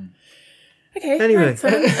 Okay. Anyway. right,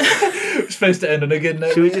 We're supposed to end on a good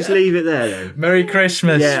note. Should we just leave it there then? Merry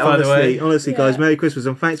Christmas, Yeah, by the way. honestly, guys, Yeah. Merry Christmas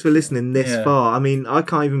and thanks for listening this Yeah. far. I mean, I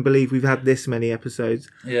can't even believe we've had this many episodes,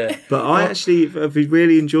 Yeah. but I actually have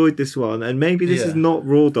really enjoyed this one, and maybe this is Yeah. not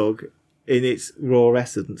Raw Dog in its raw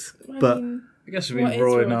essence, but I guess we've What been is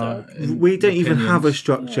raw in raw our. dog? in we don't even have a opinions.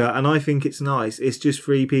 structure, and I think it's nice. It's just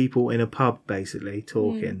three people in a pub, basically,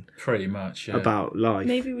 talking Pretty much, yeah. about life.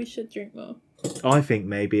 Maybe we should drink more. I think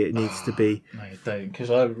maybe it needs to be, No, you don't,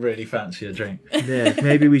 because I really fancy a drink. yeah,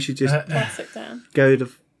 maybe we should just Pass it down. go to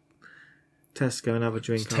Tesco and have a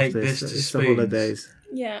drink Just take after this. this to It's the Spoons. holidays.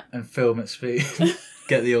 Yeah. And film at speed.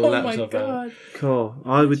 Get the all Oh my laptop out. god. Cool.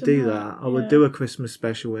 I would do Imagine that. that, I would yeah. do a Christmas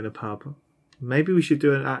special in a pub. Maybe we should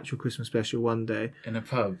do an actual Christmas special one day. In a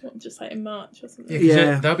pub. What, just like in March or something. Yeah, 'cause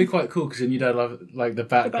Yeah. that'd be quite cool, because then you'd have like the The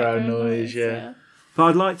background noise, yeah. But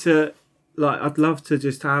I'd like to, I'd love to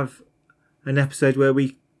just have an episode where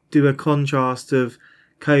we do a contrast of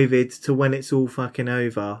COVID to when it's all fucking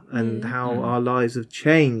over and how our lives have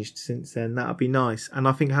changed since then. That'd be nice. And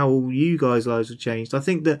I think how all you guys' lives have changed. I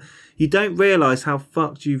think that you don't realise how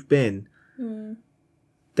fucked you've been.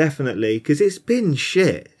 Definitely, because it's been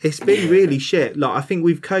shit. It's been really shit. Like, I think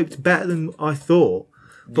we've coped better than I thought,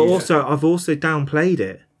 but also I've also downplayed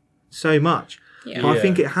it so much. Yeah. But I Yeah.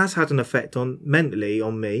 think it has had an effect on mentally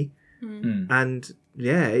on me, and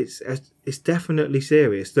yeah, it's definitely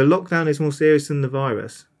serious. The lockdown is more serious than the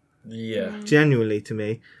virus, Yeah. genuinely to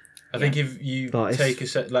me. I think if you But it's- take a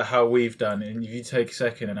sec, like how we've done, and if you take a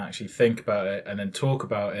second and actually think about it and then talk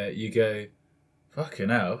about it, you go, fucking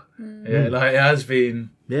hell. Yeah, like it has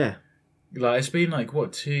been, Yeah, like it's been like,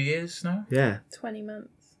 what, 2 years now? yeah. 20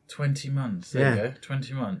 months. 20 months. There Yeah. you go.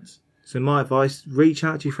 20 months. So my advice: reach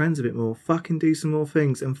out to your friends a bit more. Fucking do some more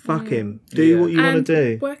things, and fuck him. Do Yeah. what you want And to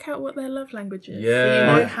do. work out what their love language is. Yeah. So you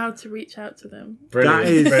know Right. how to reach out to them. Brilliant.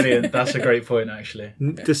 That is- Brilliant. That's a great point, actually.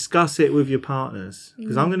 Discuss it with your partners,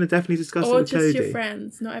 because I'm going to definitely discuss it Or with just Cody. your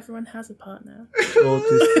friends. Not everyone has a partner. Or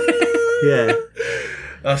just, yeah,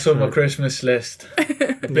 That's on my Christmas list.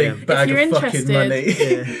 A big Yeah. bag If of you're fucking interested-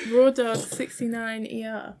 money. yeah. Raw Dog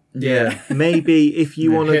 69ER. Yeah. Maybe if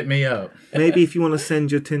you want Hit to, me up. maybe if you want to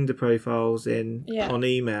send your Tinder profiles in Yeah. on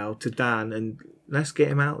email to Dan, and let's get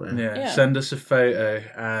him out there. Yeah. Yeah. Send us a photo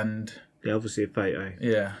and Yeah, obviously a photo.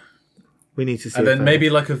 yeah. We need to see. And a then photo. maybe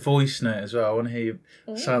like a voice note as well. I want to hear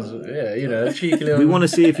you. Sounds, yeah, you know, a cheeky little. we want to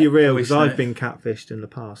see if you're real, Voice because I've note. been catfished in the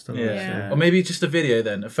past. Haven't I? Yeah. So- Or maybe just a video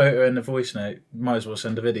then. A photo and a voice note. Might as well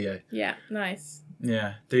send a video. Yeah, nice.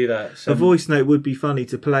 Yeah, do that. A Send- voice note would be funny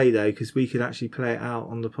to play though, because we could actually play it out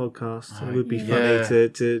on the podcast. It would be Yeah. funny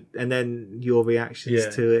to, and then your reactions Yeah.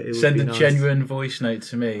 to it. It would Send be a nice. genuine voice note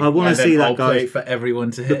to me. I wanna and then see that, I'll play guys. it for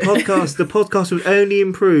everyone to The hear. podcast would only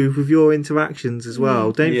improve with your interactions as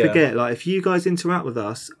well. Don't Yeah. forget, like, if you guys interact with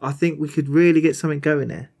us, I think we could really get something going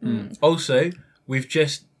there. Also, we've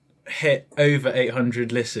just hit over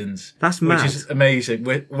 800 listens. That's mad. Which is amazing.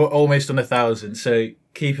 We're almost on 1,000, so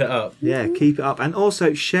keep it up. Yeah, keep it up, and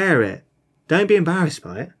also share it. Don't be embarrassed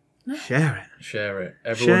by it. Share it. Share it.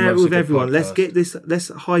 Everyone Share it loves a with good everyone. Let's podcast. get this. Let's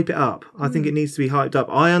hype it up. I think it needs to be hyped up.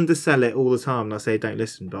 I undersell it all the time, and I say don't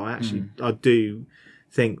listen, but I actually I do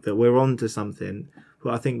think that we're onto something.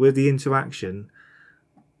 But I think with the interaction,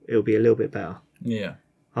 it'll be a little bit better. Yeah.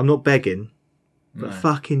 I'm not begging, but No.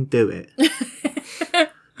 fucking do it.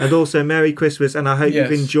 And also, Merry Christmas, and I hope Yes.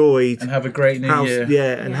 you've enjoyed And have a great new year. and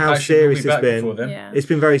Yeah. how Actually, we'll be serious it's back been. before then. Yeah. It's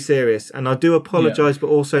been very serious, and I do apologise, but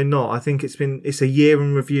also not. I think it's a year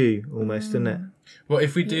in review almost, isn't it? Well,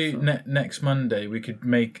 if we do Beautiful. next Monday, we could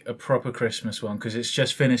make a proper Christmas one because it's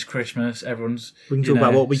just finished Christmas. Everyone's We can you talk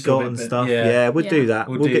about know, what we sort got of and bit- stuff. Yeah, Yeah, we'll do Yeah. that.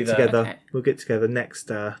 We'll We'll do get that. together. Okay. We'll get together next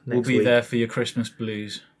we'll be week. there for your Christmas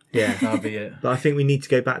blues. Yeah, That'll be it. but I think we need to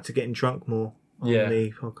go back to getting drunk more on Yeah.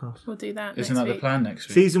 the podcast. We'll do that. Isn't next that the week. plan next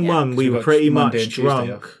week? Season Yeah. 1, we We've were got pretty Monday much and Tuesday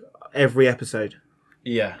drunk every episode.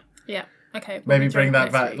 Yeah. Yeah. Okay. Maybe we'll bring drink that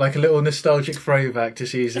next back, week. like a little nostalgic throwback to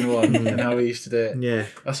season 1 and how we used to do it. Yeah.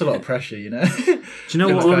 That's a lot of pressure, you know. Do you know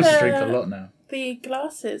Good what? guys was- was- drink a lot now. The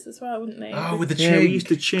glasses as well, wouldn't they? Oh, with the Yeah, chink. we used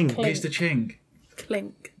to chink. We used to chink.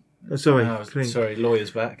 clink. Oh, sorry. Oh, clink. sorry,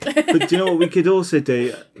 lawyer's back. But do you know what we could also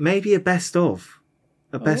do? Maybe a best of.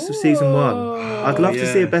 A best of season 1. I'd love to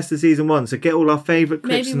yeah. see a best of season 1. So get all our favourite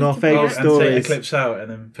clips Maybe and we our could favourite react. And take stories. the clips out and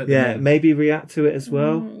then put them Yeah, in. maybe react to it as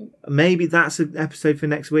well. Mm. Maybe that's an episode for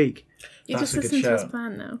next week. You That's just a good listen to his shout.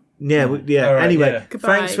 plan now. Yeah, yeah. All right, Anyway, yeah.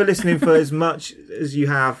 Goodbye. thanks for listening for as much as you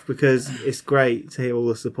have because it's great to hear all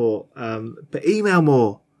the support. But email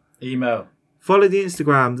more. Email. Follow the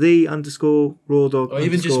Instagram, _raw dog. Or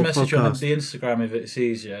even just _ message on podcast. the Instagram if it's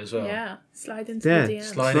easier as well. Yeah. Slide into Yeah. the DMs.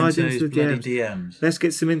 Slide Slide into into those the bloody DMs. DMs. Let's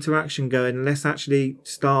get some interaction going and let's actually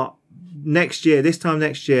start next year. This time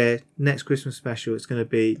next year, next Christmas special, it's going to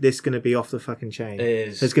be off the fucking chain. It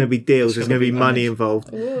is. There's going to be deals. It's There's gonna going to be be money managed.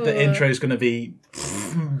 involved. Ooh. The intro is going to be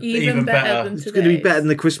even better. than It's going to be better than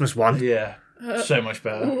the Christmas one. Yeah, so much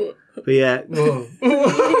better. But yeah, Whoa. What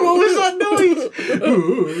was that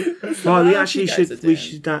noise? right, we laugh actually you guys should are we doing.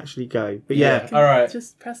 should actually go. But yeah, All right.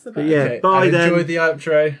 Just press the But button. yeah, Okay, bye and then. enjoy the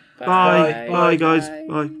outro. Bye, bye, guys,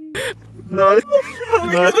 bye. No,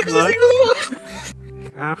 no,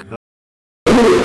 no.